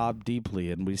I sobbed deeply,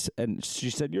 and she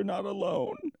said, "You're not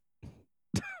alone."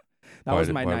 That Why was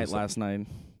did- my why night was that? last night.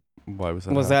 Why was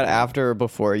that? Was that happening? after or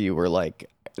before you were like,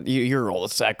 you're all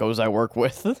the sackos I work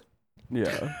with?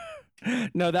 Yeah.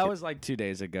 No, that was like 2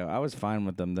 days ago. I was fine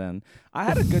with them then. I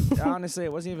had a good. Honestly,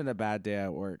 it wasn't even a bad day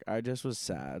at work. I just was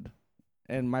sad,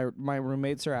 and my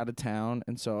roommates are out of town,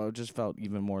 and so I just felt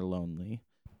even more lonely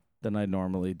than I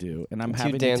normally do. And I'm Do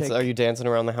having you dance? to take. Are you dancing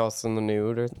around the house in the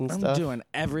nude and I'm stuff? doing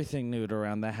everything nude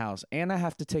around the house, and I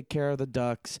have to take care of the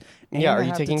ducks. And Yeah, I are you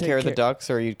have to taking take care of the ducks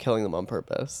or are you killing them on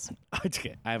purpose?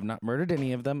 I have not murdered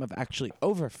any of them. I've actually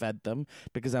overfed them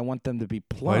because I want them to be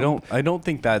plump. Well, I don't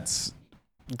think that's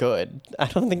Good. I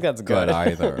don't think that's good good.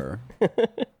 either.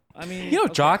 I mean, You know,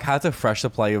 okay. Jock has a fresh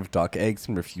supply of duck eggs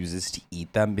and refuses to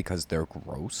eat them because they're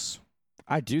gross.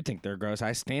 I do think they're gross.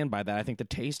 I stand by that. I think the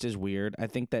taste is weird. I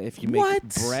think that if you make What?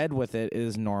 bread with it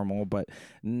is normal, but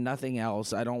nothing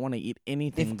else. I don't want to eat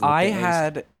anything. If with I the eggs.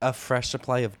 had a fresh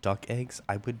supply of duck eggs,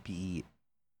 I would be.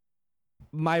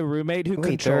 my roommate who Wait, there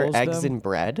controls are eggs them, in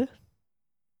bread?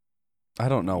 I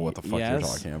don't know what the fuck you're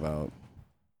Yes. talking about.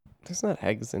 There's not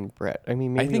eggs in bread. I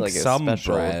mean, I maybe think like some a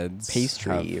special breads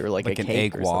pastry have, or like a an cake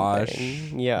egg or wash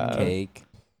something. Yeah. cake.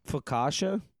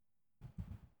 focaccia.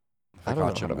 I don't know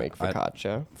how Focaccia to might- make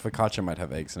focaccia. Focaccia might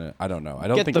have eggs in it. I don't know. I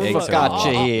don't Get think the eggs are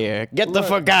focaccia here. Get the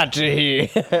focaccia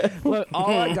here. Look, all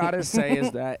I gotta say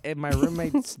is that if my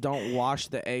roommates don't wash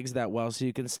the eggs that well, so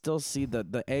you can still see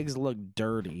that the eggs look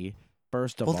dirty.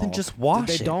 First of all, Well, then just wash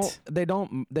they it. They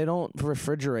don't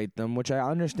refrigerate them, which I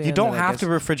understand. You don't that I have to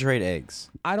guess- refrigerate eggs.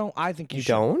 I think you You should.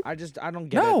 don't? I don't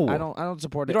get No. it. I don't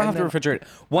support You it. don't have And to then- refrigerate.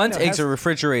 Once know, eggs has- are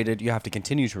refrigerated, you have to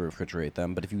continue to refrigerate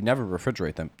them. But if you never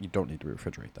refrigerate them, you don't need to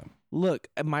refrigerate them. Look,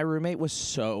 my roommate was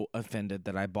so offended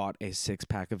that I bought a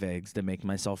 6-pack of eggs to make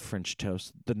myself French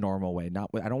toast the normal way.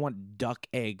 I don't want duck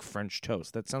egg French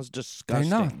toast. That sounds They're disgusting.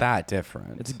 not that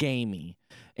different. It's gamey.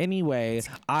 Anyway,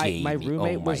 my Gamey.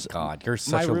 roommate Oh my was god, you're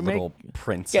such a roommate- little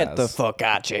princess. Get the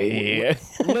focaccia here.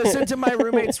 Listen to my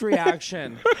roommate's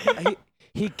reaction.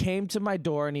 He came to my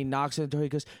door and he knocks on the door. He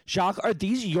goes, "Jacques, are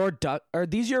these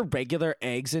your regular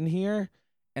eggs in here?"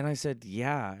 And I said,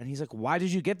 "Yeah." And he's like, "Why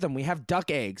did you get them? We have duck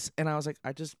eggs." And I was like,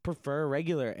 "I just prefer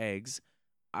regular eggs."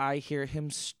 I hear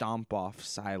him stomp off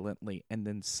silently and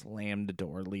then slam the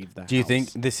door, leave the house. Do you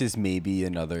think this is maybe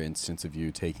another instance of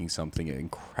you taking something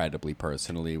incredibly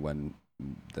personally when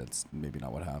that's maybe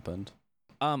not what happened?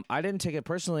 I didn't take it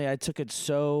personally. I took it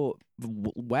so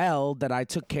well that I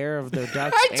took care of their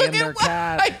ducks and their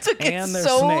cat and their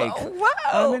snake.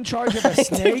 I'm in charge of a Took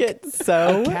snake, it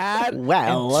so a cat,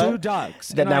 well and 2 ducks.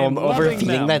 that and now I I'm am loving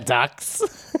overfeeding the them.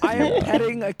 ducks. I am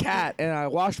petting a cat, and I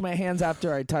wash my hands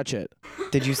after I touch it.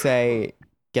 Did you say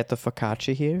get the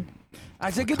focaccia here? I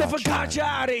said, "Get the focaccia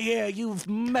out of here, you Tessa,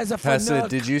 mezzafanuk."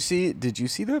 did you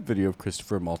see that video of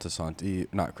Christopher Moltisanti?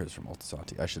 Not Christopher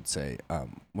Moltisanti, I should say.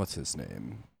 What's his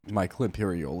name? Michael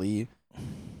Imperioli.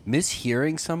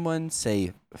 Mishearing someone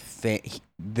say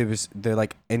they're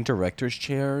like in director's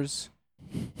chairs,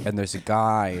 and there's a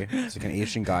guy, it's like an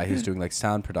Asian guy who's doing like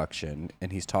sound production,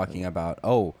 and he's talking about,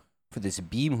 oh, for this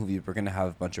B movie we're gonna have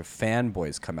a bunch of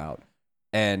fanboys come out,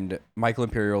 and Michael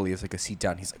Imperioli is like a seat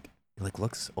down. He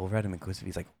looks over at him and goes,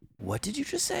 he's like, "What did you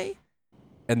just say?"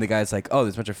 And the guy's like, "Oh,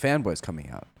 there's a bunch of fanboys coming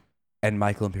out." And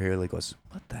Michael Imperioli goes,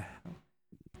 "What the hell?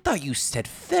 I thought you said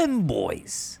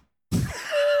femboys."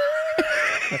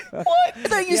 What? I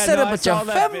thought you said a bunch of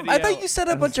I thought you said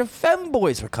a bunch of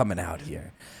femboys were coming out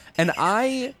here. And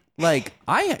I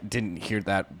didn't hear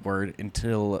that word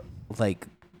until like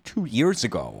 2 years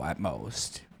ago at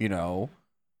most, you know?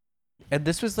 And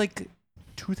this was like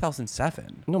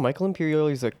 2007. No, Michael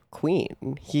Imperioli's a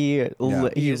queen. He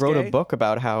He is wrote gay? a book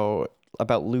about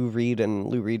Lou Reed and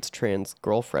Lou Reed's trans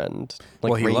girlfriend,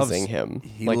 like Well, he raising loves- him.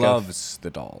 He like loves the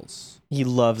dolls. he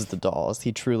loves the dolls.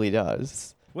 He truly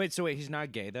does. Wait, he's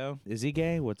not gay though? Is he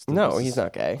gay? No, he's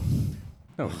not gay.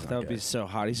 No, he's That not would be gay. so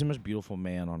hot. He's the most beautiful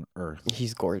man on earth.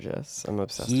 He's gorgeous. I'm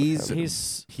obsessed He's- with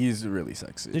him. He's really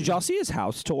sexy. Did y'all see his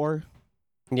house tour?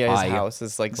 Yeah, his I house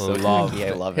is like so love freaky.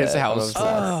 I love his it. I'm house. obsessed.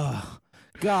 Oh,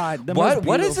 God. The What most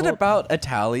what is it beautiful- about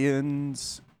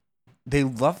Italians? They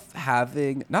love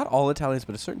having, not all Italians,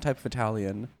 but a certain type of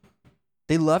Italian.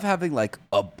 They love having like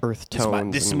a Earth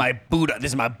tones. This is and- my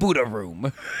Buddha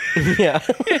room. yeah.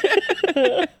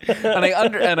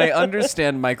 and I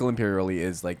understand Michael Imperioli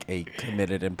is like a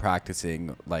committed and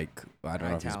practicing, like, I don't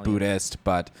know if he's Italian. Buddhist,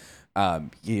 but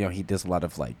you know, he does a lot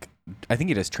of like, I think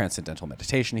he does transcendental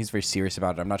meditation. He's very serious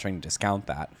about it. I'm not trying to discount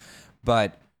that,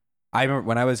 but I remember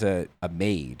when I was a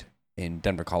maid in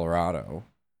Denver, Colorado,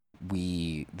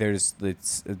 there's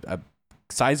a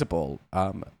sizable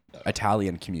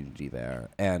Italian community there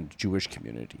and Jewish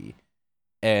community,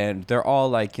 and they're all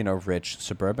like, you know, rich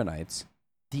suburbanites.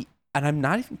 And I'm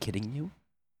not even kidding you,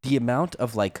 the amount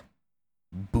of like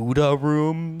Buddha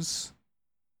rooms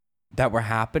that were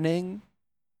happening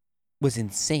was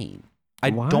insane.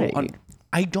 I Why?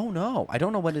 I don't know. I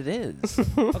don't know what it is.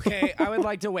 Okay, I would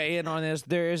like to weigh in on this.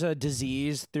 There is a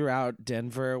disease throughout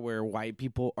Denver where white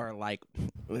people are like,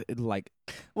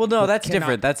 Well, no, that's cannot-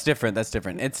 different. That's different. That's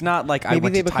different. It's not like I Maybe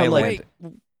went they to become, Thailand. like-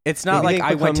 It's not maybe like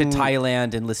they I went to become-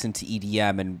 Thailand and listened to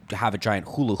EDM and have a giant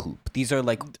hula hoop. These are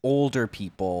like older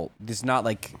people. This is not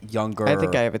like younger. I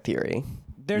think I have a theory.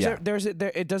 Yeah.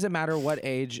 it doesn't matter what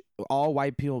age. All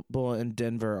white people in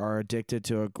Denver are addicted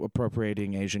to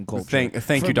appropriating Asian culture. Thank you,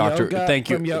 From Doctor. yoga- Thank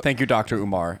you, from yo- thank you, Doctor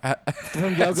Umar.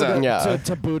 From yoga to, Yeah.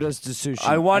 to Buddhas to sushi.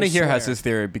 I want to hear swear. Hessa's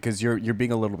theory because you're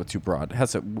being a little bit too broad.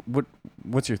 Hessa,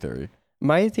 what's your theory?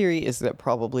 My theory is that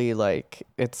probably like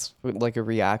it's like a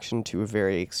reaction to a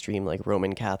very extreme like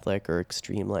Roman Catholic or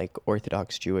extreme like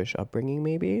Orthodox Jewish upbringing,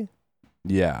 maybe.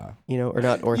 Yeah. You know, or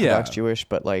not Orthodox Yeah. Jewish,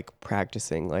 but like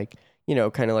practicing like, you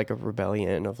know, kind of like a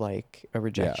rebellion of like a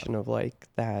rejection of like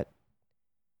that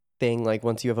thing. Like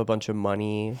once you have a bunch of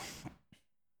money,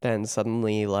 then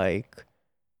suddenly like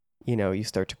you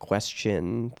start to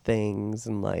question things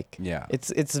and like Yeah.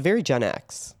 it's very Gen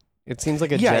X. It seems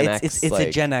like a Yeah, Gen it's X. it's like,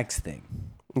 a Gen X thing.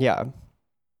 Yeah.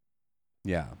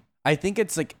 Yeah. I think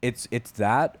it's like it's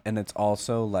that, and it's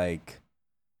also like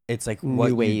it's like what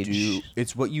New you age. do.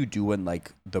 It's what you do when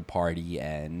like the party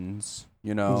ends,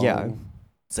 you know? Yeah.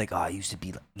 It's like, oh, I used to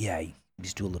be like, yeah, I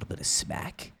used to do a little bit of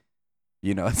smack.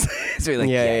 You know, it's really like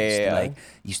Yeah, I yeah, used to yeah. like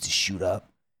used to shoot up.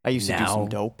 I used to do Now- some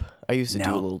dope. I used to do a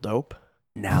now- little dope.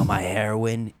 Now my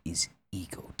heroin is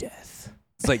ego death.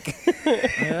 it's like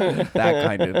that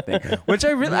kind of thing, which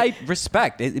I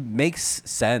respect. It makes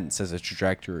sense as a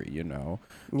trajectory, you know.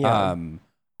 Yeah.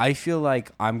 I feel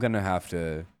like I'm gonna have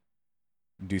to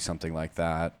do something like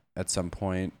that at some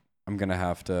point. I'm gonna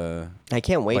have to. I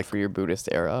can't wait like- for your Buddhist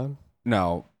era.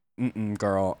 No,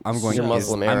 girl, I'm going. Your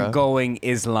Muslim era. I'm going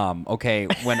Islam. Okay,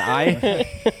 when I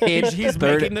hit He's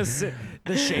 30, making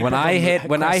the shape. when of I a hit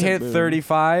crescent moon.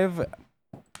 35,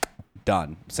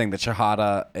 done saying the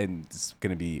Shahada, and it's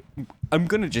gonna be. I'm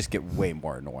gonna just get way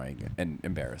more annoying and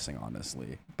embarrassing,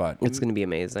 honestly. But It's gonna be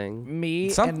amazing.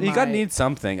 Me and you gotta my- need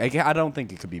something. I don't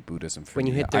think it could be Buddhism for When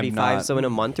you me. hit I'm 35, not- so in a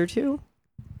month or two.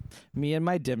 Me and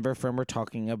my Denver friend were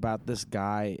talking about this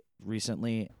guy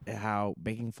recently, how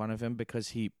making fun of him because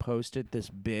he posted this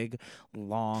big,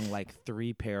 long, like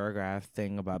 3-paragraph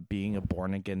thing about being a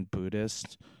born again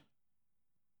Buddhist.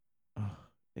 Oh,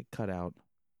 it cut out.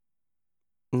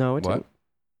 No, it What? didn't.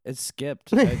 It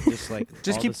skipped. I just like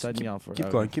Just all keep of a sudden y'all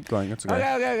forgot. keep going. That's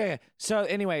okay. Okay. So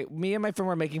anyway, me and my friend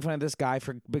were making fun of this guy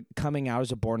for coming out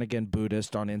as a born again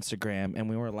Buddhist on Instagram, and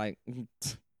we were like,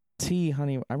 "T,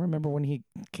 honey, I remember when he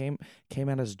came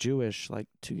out as Jewish like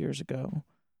 2 years ago,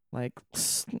 like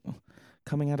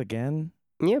coming out again."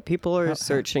 Yeah, people are How-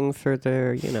 searching for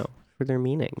their, for their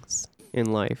meanings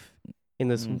in life, in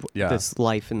this Yeah. this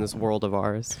life in this world of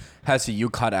ours. Hesse,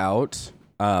 you cut out.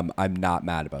 I'm not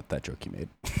mad about that joke you made.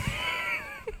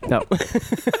 No.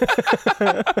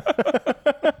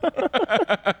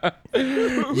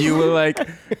 You were like,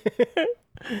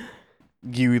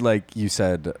 you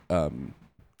said, I was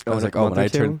in like, a oh, month when or I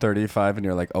two? turned 35, and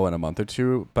you're like, oh, in a month or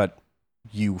two, but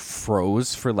you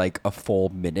froze for like a full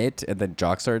minute, and then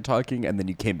Jock started talking, and then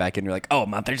you came back and you're like, oh, a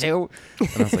month or two,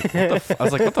 and I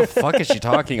was like, what the fuck is she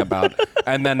talking about?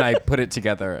 And then I put it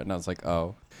together, and I was like,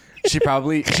 oh, she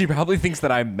probably thinks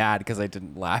that I'm mad because I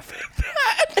didn't laugh.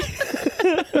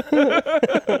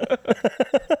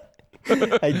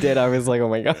 I did. I was like, oh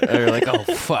my god. And you're like, oh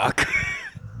fuck.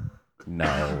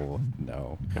 No.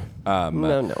 No.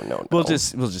 We'll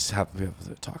just have to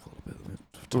talk a little bit.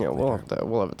 Yeah, we'll have a talk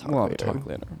We'll have later. a talk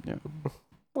later. Yeah.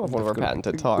 We'll have one of our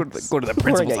patented Go talks. to the We're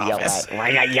principal's gonna yell office. at.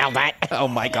 We're gonna yell at. Oh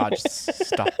my god!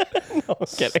 Stop! I'm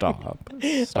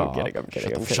kidding. Stop! I'm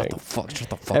kidding. Shut the fuck!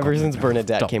 Ever up, since you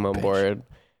Bernadette dumb came on bitch. board.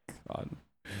 God.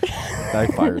 I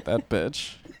fired that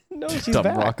bitch. No, she's Dumb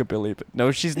back. rockabilly.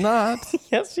 No, she's not.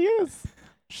 Yes, she is.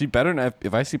 She better not.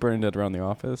 If I see Bernadette around the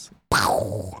office.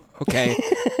 Okay.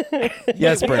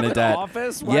 Yes, Bernadette.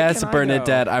 Office? Why Yes, can't I go?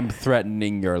 Bernadette, I'm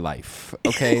threatening your life.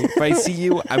 Okay? If I see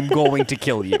you, I'm going to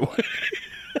kill you.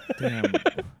 Damn.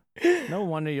 No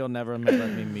wonder you'll never let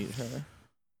me meet her.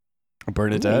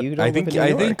 Bernadette, you don't I live think in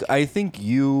New York. I think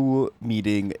you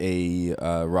meeting a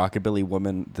rockabilly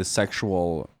woman, the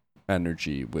sexual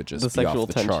energy would just The be sexual off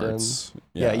the tension. charts.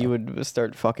 Yeah, you would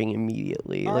start fucking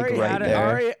immediately, like Ari right had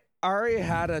there. Ari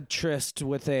had a tryst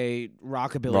with a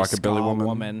rockabilly, Rockabilly ska woman?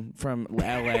 woman from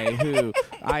LA who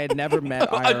I had never met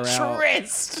IRL.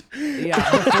 tryst. Yeah,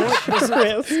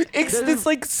 before, this is, It's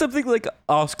like something like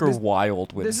Oscar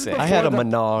Wilde would this is say. I had a before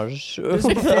menage. this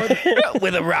is before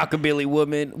With a rockabilly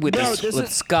woman with No, a this with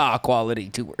is- ska quality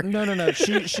to her. No.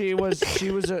 She was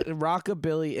a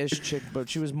rockabilly-ish chick, but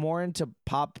she was more into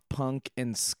pop punk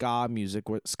and ska music.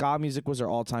 Ska music was her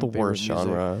all-time The favorite worst music.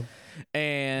 genre.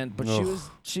 But Ugh.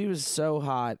 she was so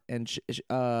hot, and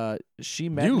she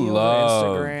met You me love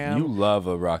over Instagram. you love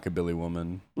a rockabilly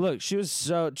woman. Look, she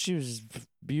was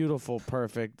beautiful,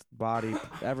 perfect body,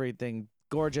 everything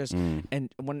gorgeous. Mm.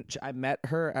 And when I met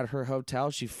her at her hotel,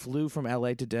 she flew from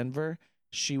LA to Denver.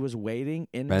 She was waiting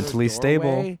in her Mentally stable.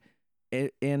 doorway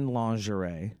in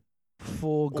lingerie,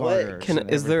 full garter.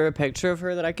 Is there a picture of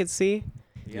her that I could see?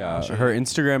 Yeah, her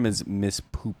Instagram is Miss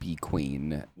Poopy Queen.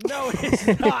 No, it's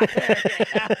not.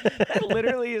 That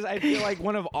literally is. I feel like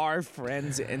one of our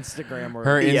friends' Instagram. Or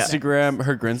Her Yeah. Instagram,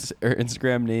 her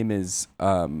Instagram name is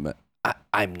I'm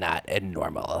not a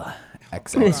normal.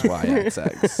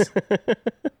 XXYXX.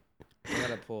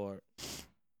 gotta pull her.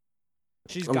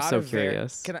 She's I'm got so a very-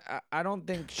 curious. Can I don't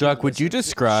think. she Chuck, would you listens- she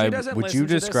describe- doesn't would you listen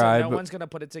to this, so describe- no one's gonna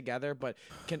put it together. But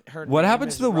can her? What name happened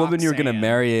is to the woman you're gonna Roxanne.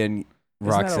 marry? And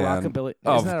Roxanne. rockabilly?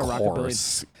 Of Isn't that a rockabilly?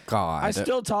 course. God. I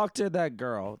still talk to that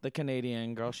girl, the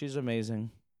Canadian girl. She's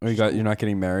amazing. You're not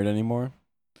getting married anymore?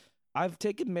 I've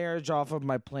taken marriage off of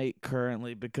my plate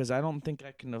currently because I don't think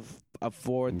I can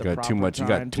afford the You got proper too much. You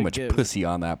time got too to much give. pussy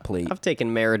on that plate. I've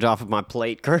taken marriage off of my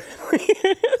plate currently.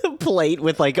 A plate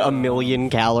with like 1,000,000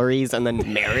 calories and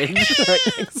then marriage right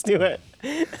next to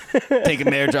it. Taking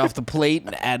marriage off the plate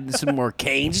and adding some more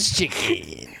Cane's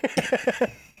chicken.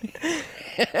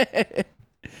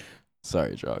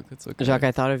 Sorry, Jock. It's okay. Jacques,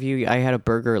 I thought of you. I had a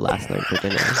burger last night for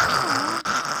dinner.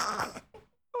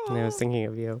 And I was thinking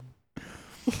of you.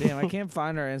 Damn, I can't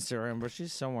find her Instagram, but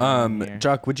she's somewhere on here.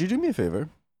 Jock, would you do me a favor?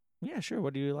 Yeah, sure.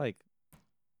 What do you like?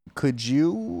 Could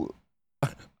you?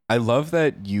 I love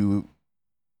that you're.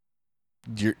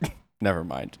 Never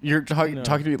mind. You're talking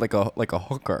to me like a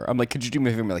hooker. I'm like, could you do me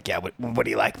a favor? I'm like, yeah. What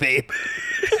do you like, babe?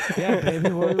 Yeah, baby,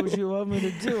 what would you want me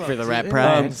to do? For the rat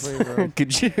prize.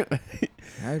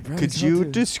 Could you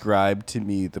describe to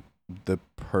me the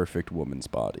perfect woman's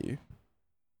body?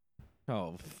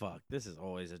 Oh, fuck. This is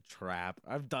always a trap.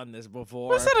 I've done this before.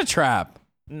 Was that a trap?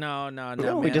 No, No,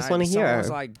 man. we just wanna hear. Someone's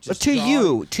Like, just To draw-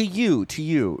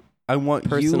 you. I want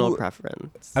Personal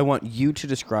preference. I want you to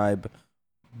describe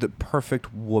the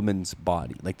perfect woman's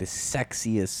body, like the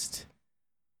sexiest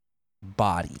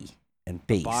body and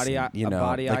face. body, and, a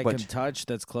body like I what can touch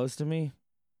that's close to me.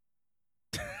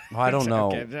 I don't know.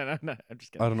 Okay, no, I'm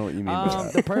just kidding. I don't know what you mean by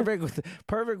that. The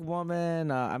perfect woman.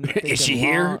 I'm thinking she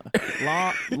here?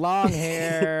 Long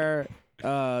hair,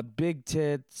 big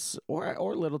tits,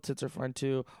 or little tits are fine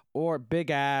too, or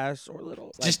big ass, or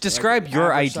little. Just describe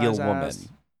your average ideal size woman. ass.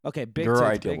 Okay, big Your tits,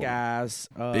 ideal big woman. ass,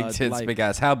 Big tits, like, big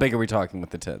ass. How big are we talking with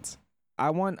the tits?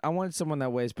 I want someone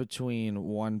that weighs between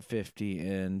 150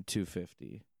 and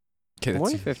 250. Okay, that's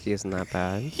 150 isn't that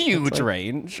bad. huge That's like-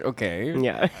 range. Okay.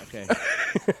 Yeah. Okay.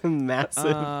 Massive.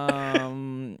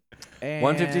 and,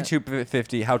 150,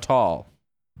 250. How tall?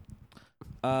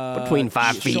 Between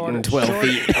 5 feet and 12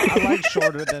 feet. I like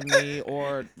shorter than me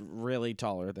or really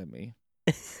taller than me.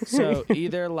 So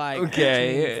either like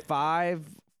Okay. between 5,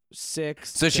 6.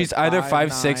 So to she's either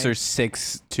 5'6" 5'9". or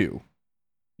 6'2".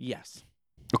 Yes.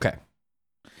 Okay.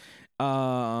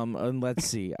 And let's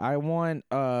see. I want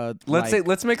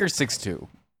Let's make her 6'2".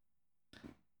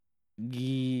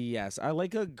 Yes, I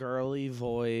like a girly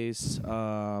voice.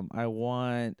 I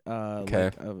want Okay.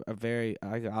 like a very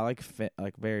I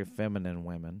like very feminine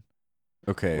women.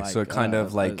 Okay, so Like, kind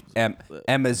of like uh,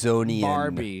 Amazonian.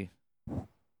 Barbie.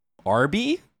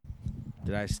 Arby?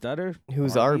 Did I stutter?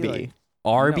 Who's Barbie, Arby? like-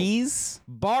 Arby's?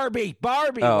 Barbie.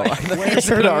 Oh, Like, I wears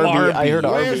heard Arby. I heard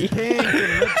wears Arby. pink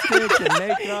and lipstick and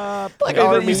makeup. Like I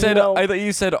thought Arby, you said you know. I thought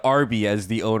you said Arby as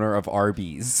the owner of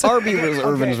Arby's. Arby was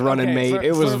Irvin's running okay, mate. for-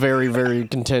 It was for- very, very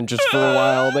contentious for a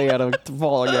while. They had a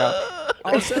falling out.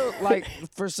 Also, like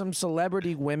for some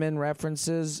celebrity women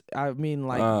references, I mean,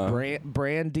 like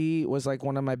Brandy was like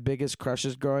one of my biggest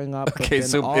crushes growing up. but Okay, then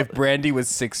so all- if Brandy was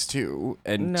 6'2"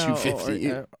 and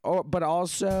 250, but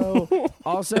also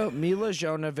Mila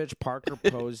Jovovich, Parker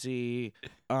Posey,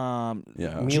 yeah.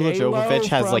 Mila J-Lo Jovovich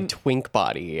has from- like twink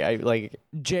body. I like.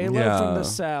 J-Lo Yeah. from The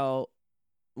Cell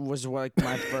was like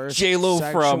my first J-Lo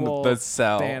from sexual The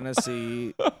Cell.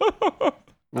 fantasy.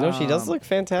 No, she does Um, look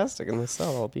fantastic in the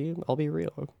cell. I'll be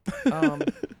real. Um,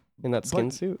 In that skin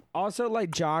But- suit. also like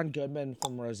John Goodman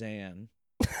from Roseanne.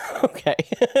 Okay,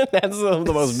 that's the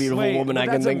most beautiful Wait, woman I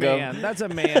that's can think a of. man. That's a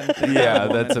man. thing, Yeah,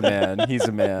 not that's a woman. man. He's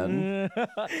a man. Okay,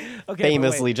 but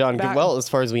Famously, wait, John back- Goodwell, as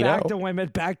far as we back know. to women.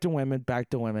 Back to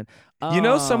women. You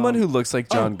know someone who looks like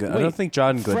John oh, Goodman? I don't wait. think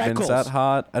John Goodman's Freckles. that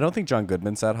hot. I don't think John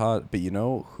Goodman's that hot, but you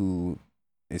know who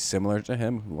is similar to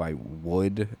him, who I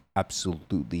would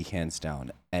absolutely, hands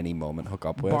down, any moment hook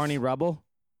up with? Barney Rubble.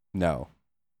 No.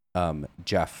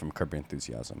 Jeff from Curb Your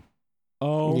Enthusiasm.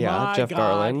 Oh Yeah, my Jeff God,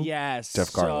 Garland. Yes,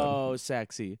 Jeff Garland. So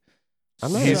sexy.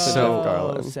 I'm not He's into so- Jeff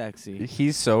Garland. sexy.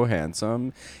 He's so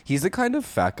handsome. He's the kind of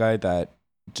fat guy that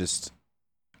just,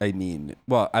 I mean,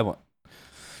 well, I want.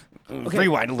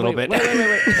 Rewind a little bit. Wait.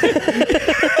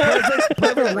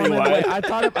 Perfect woman. Wait, I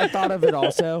thought of it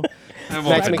also.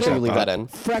 Max, make sure you leave that in.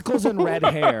 Freckles and red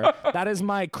hair. That is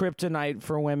my kryptonite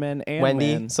for women and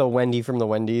Wendy. men. So Wendy from the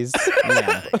Wendy's.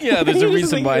 Yeah. Yeah, there's a Just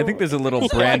reason like why. I you. think there's a little I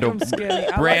like brand 'em skinny. I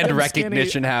like brand 'em recognition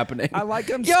skinny. happening. I like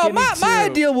them Yo, skinny my too.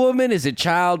 ideal woman is a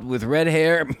child with red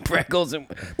hair, freckles, and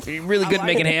really good like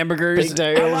making it. hamburgers. Big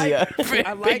tails, like- yeah.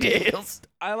 I Big like deals.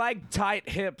 I like tight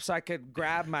hips. I could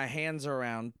grab my hands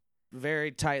around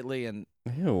very tightly and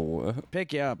Ew.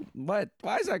 pick you up. What?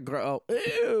 Why is that grow?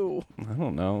 Ew. I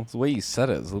don't know. The way you said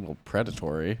it is a little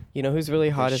predatory. You know who's really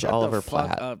hot is Shut Oliver the fuck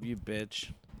Platt. up, you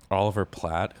bitch. Oliver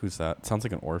Platt? Who's that? Sounds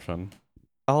like an orphan.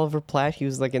 Oliver Platt. He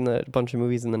was like in a bunch of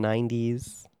movies in the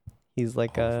 90s. He's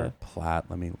like Oliver Platt.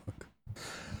 Let me look.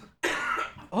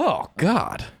 Oh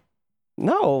God,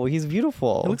 No, he's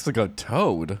beautiful. he looks like a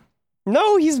toad.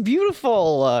 No, he's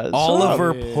beautiful. Shut up.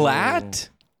 Oliver Ew. Platt.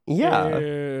 Yeah,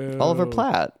 Ew. Oliver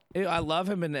Platt. Ew, I love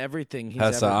him in everything he's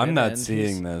Hessa, ever I'm been not in.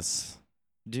 seeing this.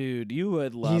 Dude, you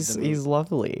would love him. He's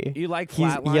lovely. You like He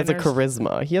has a Flatliners?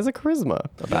 charisma. He has a charisma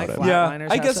about like him. Flatliners, Yeah,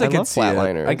 I guess Hessa? I I could love see it.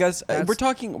 Flatliners. I guess That's- we're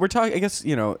talking. I guess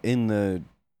in the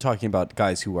talking about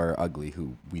guys who are ugly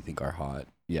who we think are hot.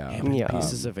 Yeah, Damn it, Yeah.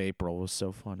 Pieces of April was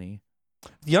so funny.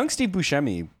 young Steve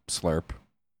Buscemi slurp.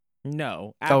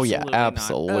 No, Oh yeah, absolutely not.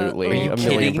 absolutely. Are you a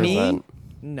kidding me? $1,000,000%.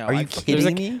 No, Are you There's kidding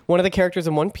like- me? One of the characters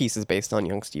in One Piece is based on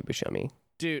young Steve Buscemi.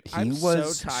 Dude, He I'm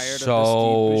was so tired so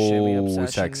of the Steve Buscemi obsession.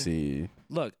 sexy.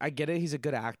 Look, I get it. He's a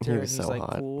good actor He and was he's so like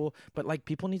hot. cool, but like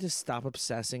people need to stop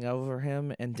obsessing over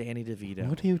him and Danny DeVito.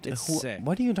 What are you? It's who- sick.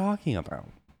 What are you talking about?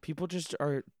 People just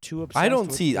are too obsessed. I don't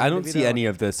with see. Danny I don't see DeVito. any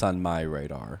of this on my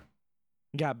radar.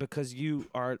 Yeah, because you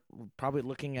are probably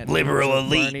looking at Liberal pictures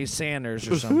of elite. Bernie Sanders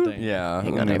or something. Yeah.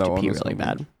 Hang I on, knew I have that to one pee was really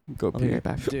coming. bad. Go I'll be pee. right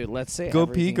back. Dude, let's say Go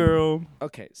pee, everything- girl.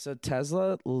 Okay, so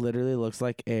Tesla literally looks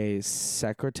like a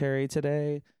secretary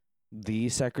today. The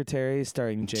secretary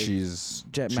starring Jake. She's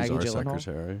Maggie our Gyllenhaal?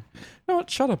 secretary. No, what?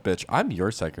 Shut up, bitch. I'm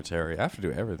your secretary. I have to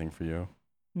do everything for you.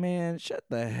 Man, shut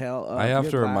the hell up. I have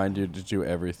You're to la- remind you to do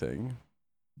everything.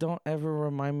 Don't ever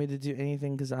remind me to do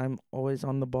anything because I'm always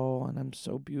on the ball and I'm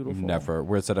so beautiful. Never.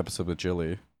 Where's that episode with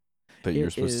Jilly that you It were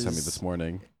supposed to send me is this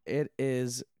morning? It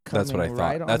is coming That's what I thought.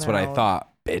 right That's on what I out.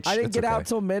 thought, bitch. I didn't It's get okay. out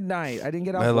till midnight. I didn't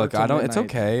get out. Hey, work look, till I don't. It's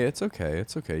midnight. okay. It's okay.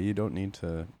 It's okay. You don't need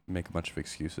to make a bunch of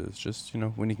excuses. Just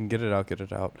when you can get it out, get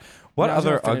it out. What Yeah, I was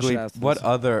gonna other finish ugly? it after What this.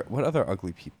 other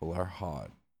ugly people are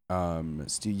hot? Young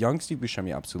Steve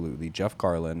Buscemi, absolutely. Jeff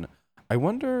Garlin. I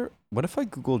wonder. What if I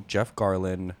googled Jeff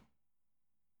Garlin?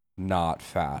 Not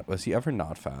fat. Was he ever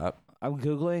not fat? I'm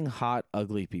googling hot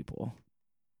ugly people.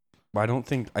 I don't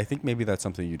think. I think maybe that's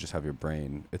something you just have your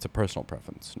brain. It's a personal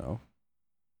preference. No.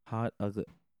 Hot ugly.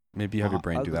 Maybe you have your Hot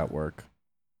brain do ugly. that work.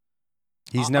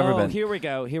 He's never been. Here we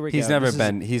go. Here we He's go. never This is-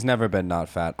 been. He's never been not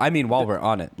fat. I mean, while we're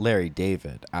on it, Larry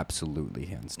David, absolutely,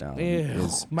 hands down. Ew.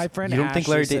 is- My friend you don't think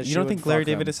Ashley Larry? said You she don't would think Larry fuck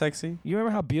him. David is sexy? You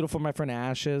remember how beautiful my friend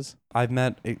Ash is? I've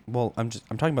met. Well, I'm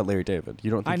talking about Larry David.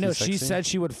 You don't think I know. he's She sexy? said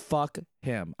she would fuck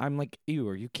him. I'm like, ew,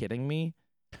 are you kidding me?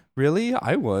 Really?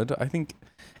 I would. I think.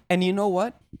 And you know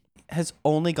what? Has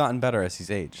only gotten better as he's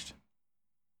aged.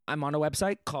 I'm on a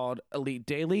website called Elite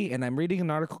Daily, and I'm reading an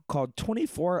article called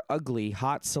 24 Ugly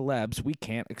Hot Celebs We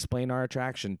Can't Explain Our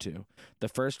Attraction to. The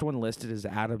first one listed is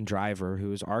Adam Driver,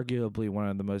 who is arguably one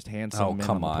of the most handsome Oh men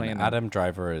come on the on, planet. Adam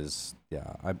Driver is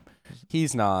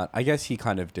he's not. I guess he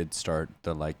kind of did start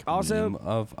the Also- meme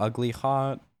of ugly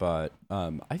hot, but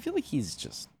I feel like he's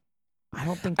just. I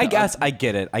don't think I the guess I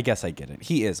get it.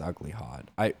 He is ugly hot.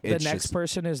 the It's next just,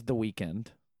 person is The Weeknd,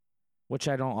 which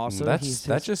I don't also. that he's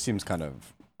just seems kind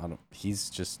of. I don't.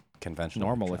 He's just conventional.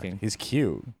 Normal attractive. looking. He's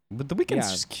cute, but the Weeknd's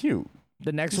Yeah. just cute.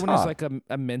 The next He's one is hot. like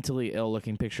a mentally ill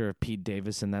looking picture of Pete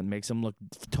Davidson that makes him look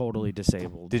totally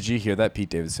disabled. Did you hear that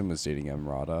Pete Davidson was dating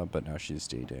Emrata, but now she's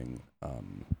dating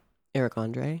Eric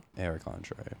Andre. Eric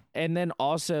Andre? And then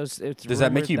also, it's Does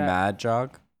that make rumored you mad,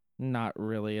 Jog? Not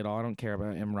really at all. I don't care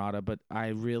about Emrata, but I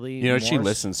really. You know she more s-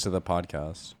 listens to the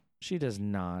podcast. She does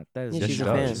not. That is Yeah, Yes, she's she a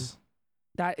fan. does.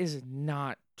 That is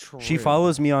not true. She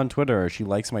follows me on Twitter. She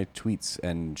likes my tweets,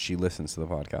 and she listens to the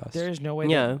podcast. There is no way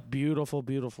Yeah. that beautiful,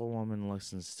 beautiful woman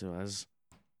listens to us.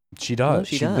 She does. No,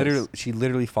 she does. She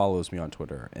literally follows me on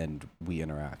Twitter, and we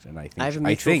interact. And I think I have a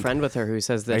mutual think, friend with her who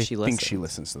says that I she think listens. she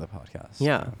listens to the podcast.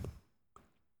 Yeah.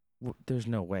 There's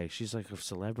no way. She's like a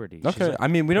celebrity. She's Okay. like- I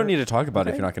mean, we don't her- need to talk about it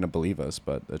if Okay. you're not going to believe us,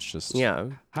 but it's just. Yeah.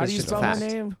 How it's do you just a spell her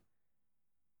fact. name?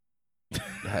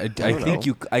 I don't think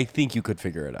know. I think you could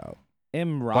figure it out.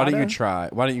 Emrata. Why don't you try?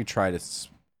 Why don't you try to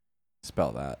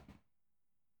spell that?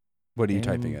 What are you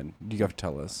typing in? You have to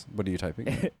tell us. What are you typing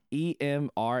in?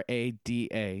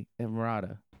 Emrada.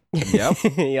 Emrata.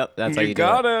 Yep. Yep. That's how you do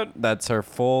got it. That's her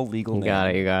full legal You name. got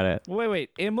it. You got it. Wait.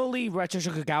 Emily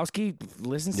Ratajkowski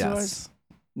listens to us? Yes.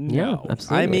 No. Yeah,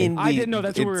 absolutely. I mean, I didn't know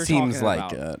that's what it we were seems talking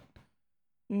like about.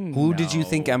 it. Who did you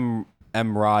think No.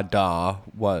 Emrata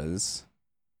was?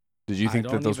 Did you I think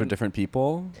that don't those were even- different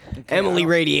people? Okay, Emily I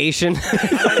Radiation.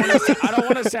 don't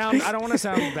want to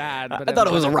sound bad. But I thought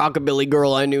it was a rockabilly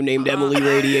girl I knew named Emily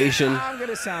Radiation. I'm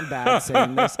gonna sound bad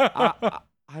saying this.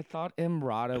 I thought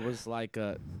Emrata was like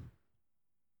a.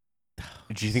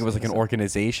 Did you think it was like an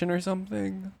organization or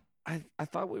something? I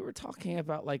thought we were talking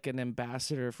about like an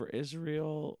ambassador for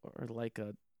Israel or like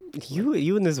a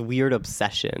You and this weird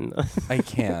obsession. I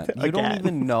can't. You don't Again.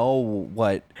 even know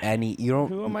what any. You don't.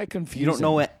 Who am I confusing? You don't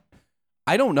know it.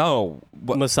 I don't know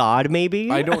what. Mossad, maybe?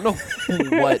 I don't know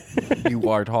what you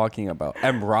are talking about.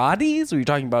 Emiratis? Are you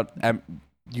talking about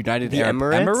United The Arab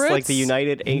Emirates? Like the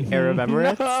United Arab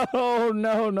Emirates?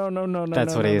 No.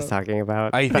 That's what he is talking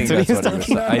about. I think what that's what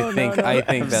he talking was. I think. I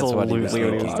think that's what he was Absolutely what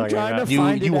he was thinking. talking trying about. to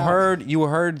find it out. You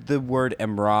heard the word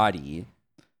Emirati,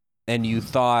 and you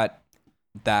thought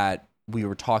that we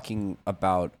were talking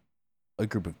about a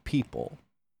group of people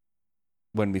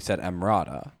when we said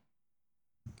Emirata.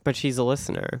 But she's a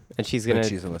listener, and she's But gonna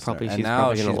she's a listener. probably And she's now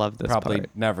probably gonna she's love this probably part.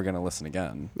 never gonna listen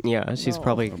again. Yeah, she's No.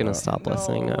 probably gonna No. stop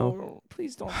listening now. No,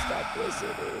 please don't stop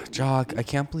listening. Jock, I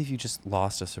can't believe you just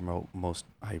lost us most.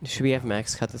 Should we have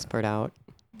Max cut this part out?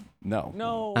 No.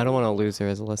 No. I don't want to lose her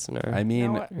as a listener. I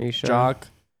mean, No, Are you sure? Jock,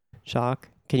 Shock.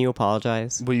 Can you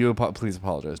apologize? will you please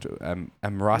apologize to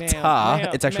Emirata? Ma'am,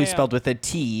 It's actually ma'am. spelled with a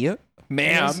T.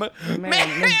 Ma'am.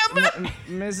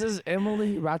 Mrs.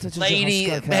 Emily Lady,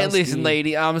 hey, listen,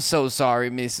 lady. I'm so sorry,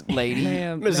 Miss Lady.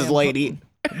 Mrs. Lady.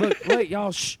 Look, wait,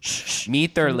 y'all. Shh.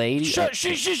 Meet their lady. Shh.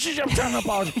 I'm trying to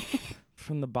apologize.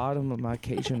 From the bottom of my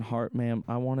Cajun heart, ma'am,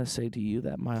 I want to say to you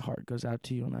that my heart goes out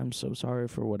to you, and I'm so sorry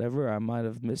for whatever I might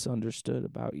have misunderstood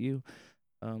about you.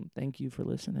 Thank you for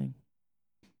listening.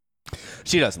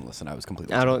 She doesn't listen. I was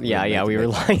completely. I don't. Yeah. We were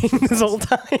lying this whole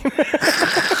time.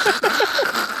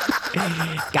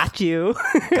 Got you.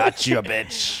 Gotcha,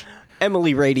 bitch.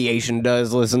 Emily Radiation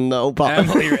does listen though. But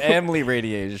Emily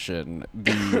Radiation,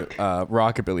 the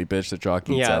rockabilly bitch that Jock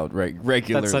eats Yeah. out regularly.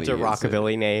 that's such a is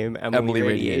rockabilly name. Emily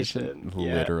Radiation.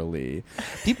 Yeah. Literally.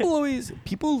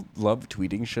 People love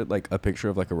tweeting shit like a picture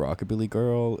of like a rockabilly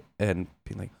girl and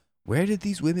being like, where did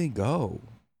these women go?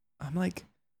 I'm like,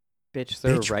 Bitch,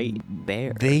 they're Bitch, right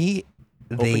there. they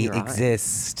your eyes.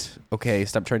 exist. Okay,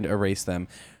 stop trying to erase them.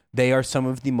 They are some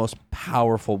of the most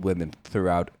powerful women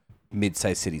throughout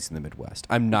mid-sized cities in the Midwest.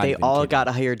 I'm not They even all kidding. got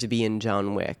hired to be in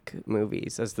John Wick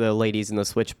movies as the ladies in the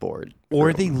switchboard. Or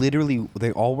room.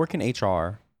 they all work in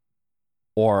HR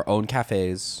or own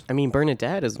cafes. I mean,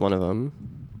 Bernadette is one of them.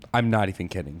 I'm not even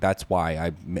kidding. That's why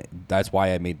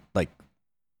I made like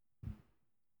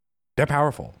they're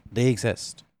powerful. They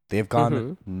exist. They have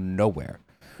gone nowhere.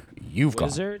 You've gone.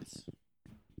 Wizards?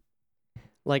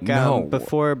 Like No.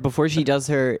 before she does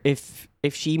her, if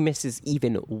she misses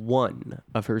even one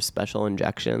of her special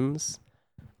injections,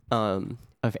 of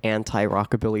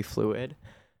anti-rockabilly fluid,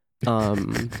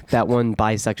 that one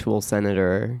bisexual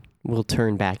senator will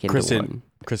turn back into one.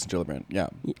 Kristen Gillibrand. Yeah.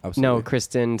 Absolutely. No,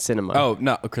 Kristen Cinema. Oh,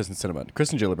 no, Kristen Cinema.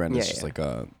 Kristen Gillibrand Yeah, is just yeah. like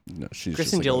a she's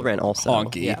Kristen just like Gillibrand also.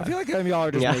 honky. Yeah. I feel like y'all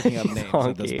are just Yeah. making up names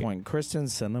at this Honky. point. Kristen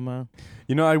Cinema.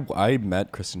 You know, I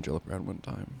met Kristen Gillibrand one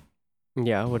time.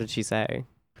 Yeah, what did she say?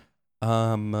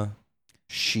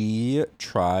 She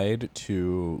tried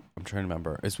to. I'm trying to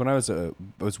remember. It's when I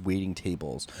was waiting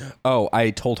tables. Oh, I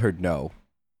told her no.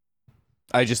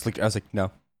 I just looked. I was like,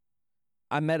 no.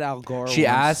 I met Al Gore. She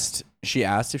once.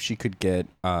 asked if she could get.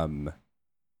 I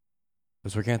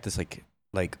was working at this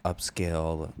like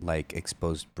upscale like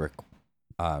exposed brick,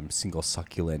 single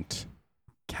succulent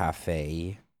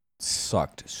cafe.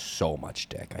 Sucked so much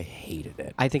dick. I hated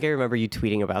it. I think I remember you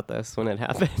tweeting about this when it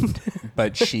happened.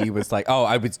 But she was like, "Oh,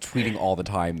 I was tweeting all the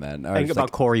time then." I think was about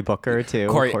like, Cory Booker too.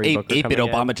 Corey, Cory Booker 8-bit coming in.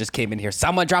 Obama just came in here.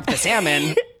 Someone dropped the salmon.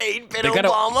 8-bit They gotta-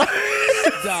 Obama.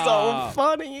 It's so Stop.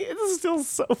 funny. It's still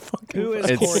so fucking Who is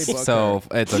funny. Cory It's Booker? so.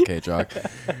 It's okay, Jock.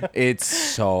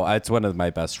 It's one of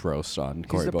my best roasts on He's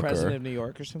Cory the Booker. president of New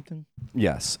York or something.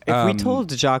 Yes. If we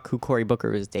told Jock who Cory Booker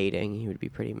was dating, he would be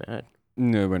pretty mad.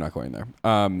 no, we're not going there.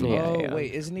 Yeah, oh yeah.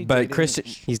 wait, isn't he? But dating- Kristen,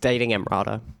 He's dating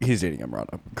Emrata. he's dating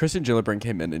Emrata. Kristen Gillibrand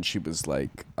came in and she was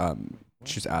like,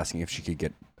 she was asking if she could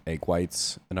get egg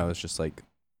whites, and I was just like,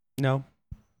 no.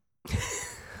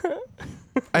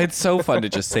 It's so fun to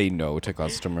just say no to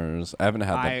customers. I haven't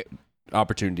had that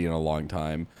opportunity in a long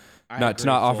time. I Not to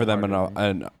not agree offer them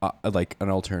full-heartedly. an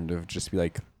alternative. Just be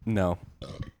like, no.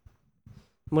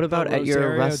 What about Oh, at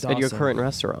your Rosario at your Dawson. current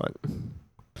restaurant?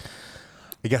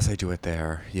 I guess I do it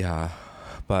there. Yeah,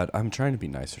 but I'm trying to be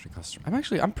nicer to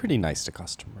customers. I'm pretty nice to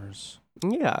customers.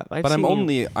 Yeah, But I'm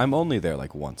only there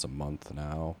like once a month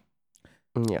now.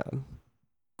 Yeah.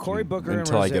 Cory Booker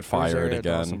Until and I get fired Rosario again.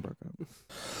 Dawson broke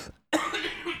up.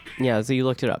 Yeah, so you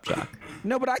looked it up, Jock.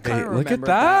 No, but I Hey, kind of look at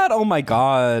that! Oh my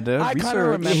god! I kinda Research.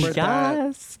 remember that.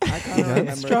 Yes. I kind of That's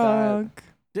remember that. strong.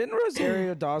 Didn't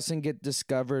Rosario Dawson get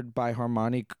discovered by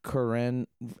Hermione Corinne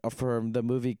from the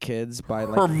movie Kids by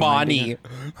like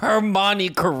Hermione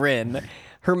Corinne.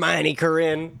 Hermione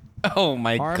Corinne. Oh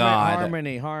my Harmony,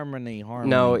 god! Harmony.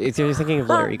 No, you're thinking of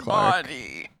Larry Clark.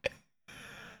 Hermione.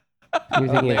 You're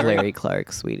thinking of Larry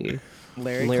Clark, sweetie.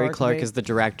 Larry Clark made- is the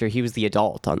director. He was the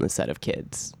adult on the set of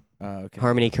Kids. Oh, okay.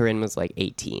 Harmony Korine was like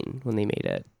 18 when they made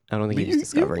it. I don't think he was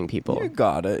discovering people. You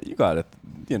got it. You got it.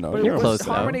 You know, But You're it was, close,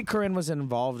 though. Harmony Korine was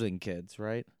involved in Kids,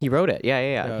 right? He wrote it. Yeah.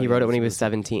 Oh, He yeah, wrote it when he so was it's-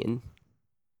 17.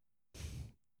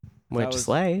 Which was-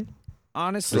 slay.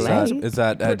 Honestly, Does Slay.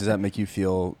 does that make you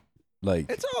feel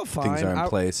like it's all fine. things are in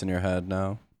place in your head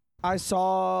now? I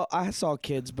saw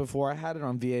Kids before. I had it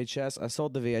on VHS. I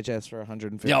sold the VHS for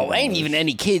 $150. Yo, ain't even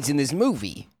any kids in this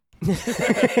movie.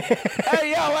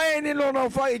 Hey, yo, I ain't in no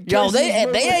fighting. Yo, they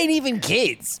ain't even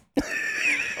kids.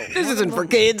 This isn't for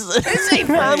kids. This ain't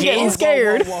for I'm getting kids.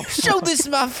 scared. Show this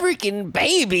my freaking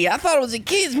baby. I thought it was a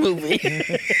kids movie.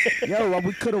 Yo, well,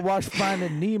 we could have watched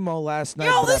Finding Nemo last night.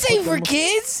 Yo, but I this put ain't for them-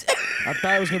 kids. I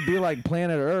thought it was gonna be like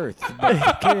Planet Earth, but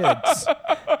for kids.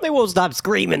 They won't stop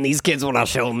screaming, these kids, when I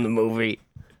show them the movie.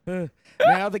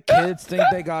 Now the kids think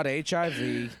they got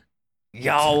HIV.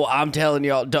 Yo, I'm telling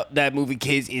y'all, that movie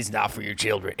Kids is not for your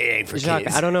children. It ain't for Jacques,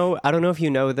 kids. I don't know if you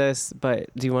know this, but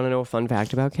do you want to know a fun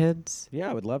fact about Kids? Yeah,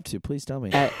 I would love to. Please tell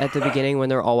me. At the beginning, when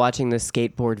they're all watching the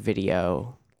skateboard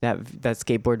video, that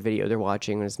skateboard video they're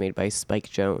watching was made by Spike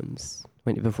Jonze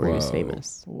before he was Whoa.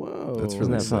 famous. Whoa, That's Isn't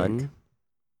really that sick. fun?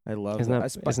 I love Isn't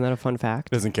that. that a fun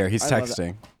fact? Doesn't care. He's I love that.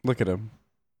 texting. Look at him.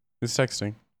 He's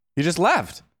texting. He just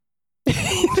left. He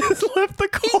just left the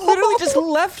He call. literally just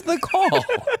left the call.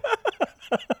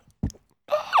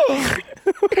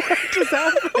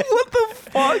 What the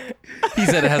fuck? He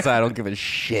said, I don't give a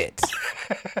shit.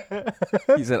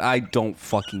 He said, I don't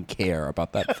fucking care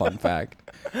about that fun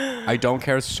fact. I don't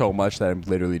care so much that I'm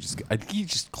literally I think he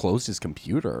just closed his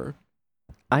computer.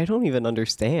 I don't even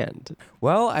understand.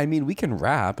 Well, I mean, we can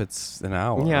wrap. It's an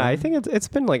hour. Yeah, I think it's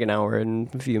been like an hour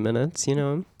and a few minutes. You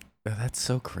know, That's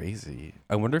so crazy.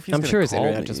 I wonder if he's I'm gonna sure his call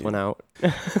internet me. just went out.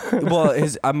 Well,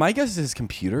 my guess is his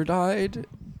computer died.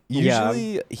 Yeah.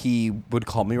 Usually he would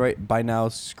call me right by now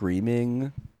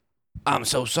screaming, I'm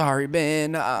so sorry,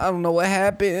 man. I don't know what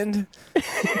happened.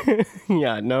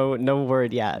 Yeah, no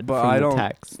word yet. But from I the don't.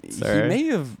 text, He sir. may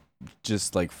have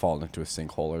just like fallen into a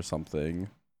sinkhole or something.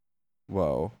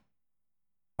 Whoa.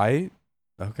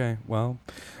 Okay, well.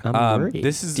 I'm worried. Do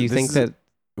you Do you think that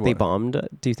they bombed?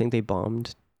 Do you think they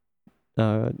bombed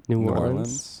New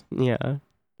Orleans? Yeah.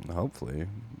 Hopefully.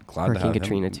 Glad to Hurricane have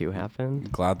Katrina him. 2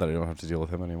 happened. Glad that I don't have to deal with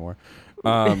him anymore.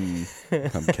 I'm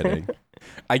kidding.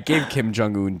 I gave Kim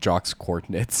Jong-un Jock's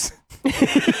coordinates.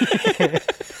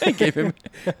 I gave him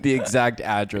the exact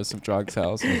address of Jock's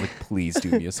house. And I was like, please do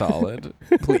me a solid.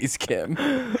 Please, Kim.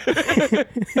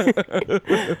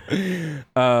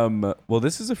 Well,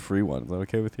 this is a free one. Is that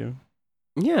okay with you?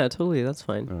 Yeah, totally. That's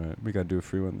fine. All right. We got to do a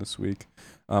free one this week.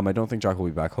 I don't think Jock will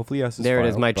be back. Hopefully, yes. There it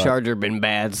is. My charger been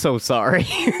bad. So sorry.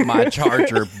 My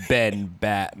charger been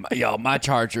bad. Yo, my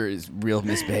charger is real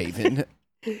misbehaving.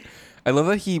 I love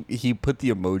that he put the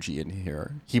emoji in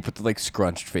here. He put the like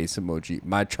scrunched face emoji.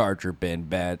 My charger been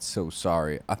bad. So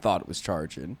sorry. I thought it was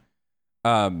charging.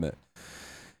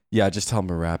 Yeah, just tell him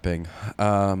we're rapping.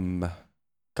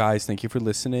 Guys, thank you for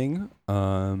listening.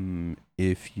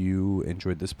 If you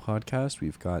enjoyed this podcast,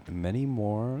 we've got many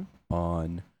more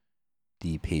on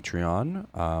the Patreon.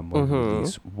 We'll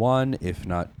release one, if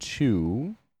not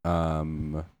two,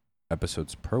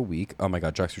 episodes per week. Oh my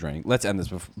God, Jock's rejoining. Let's end this,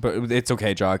 but it's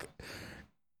okay, Jock.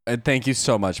 Thank you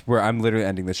so much. I'm literally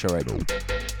ending the show right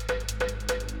now.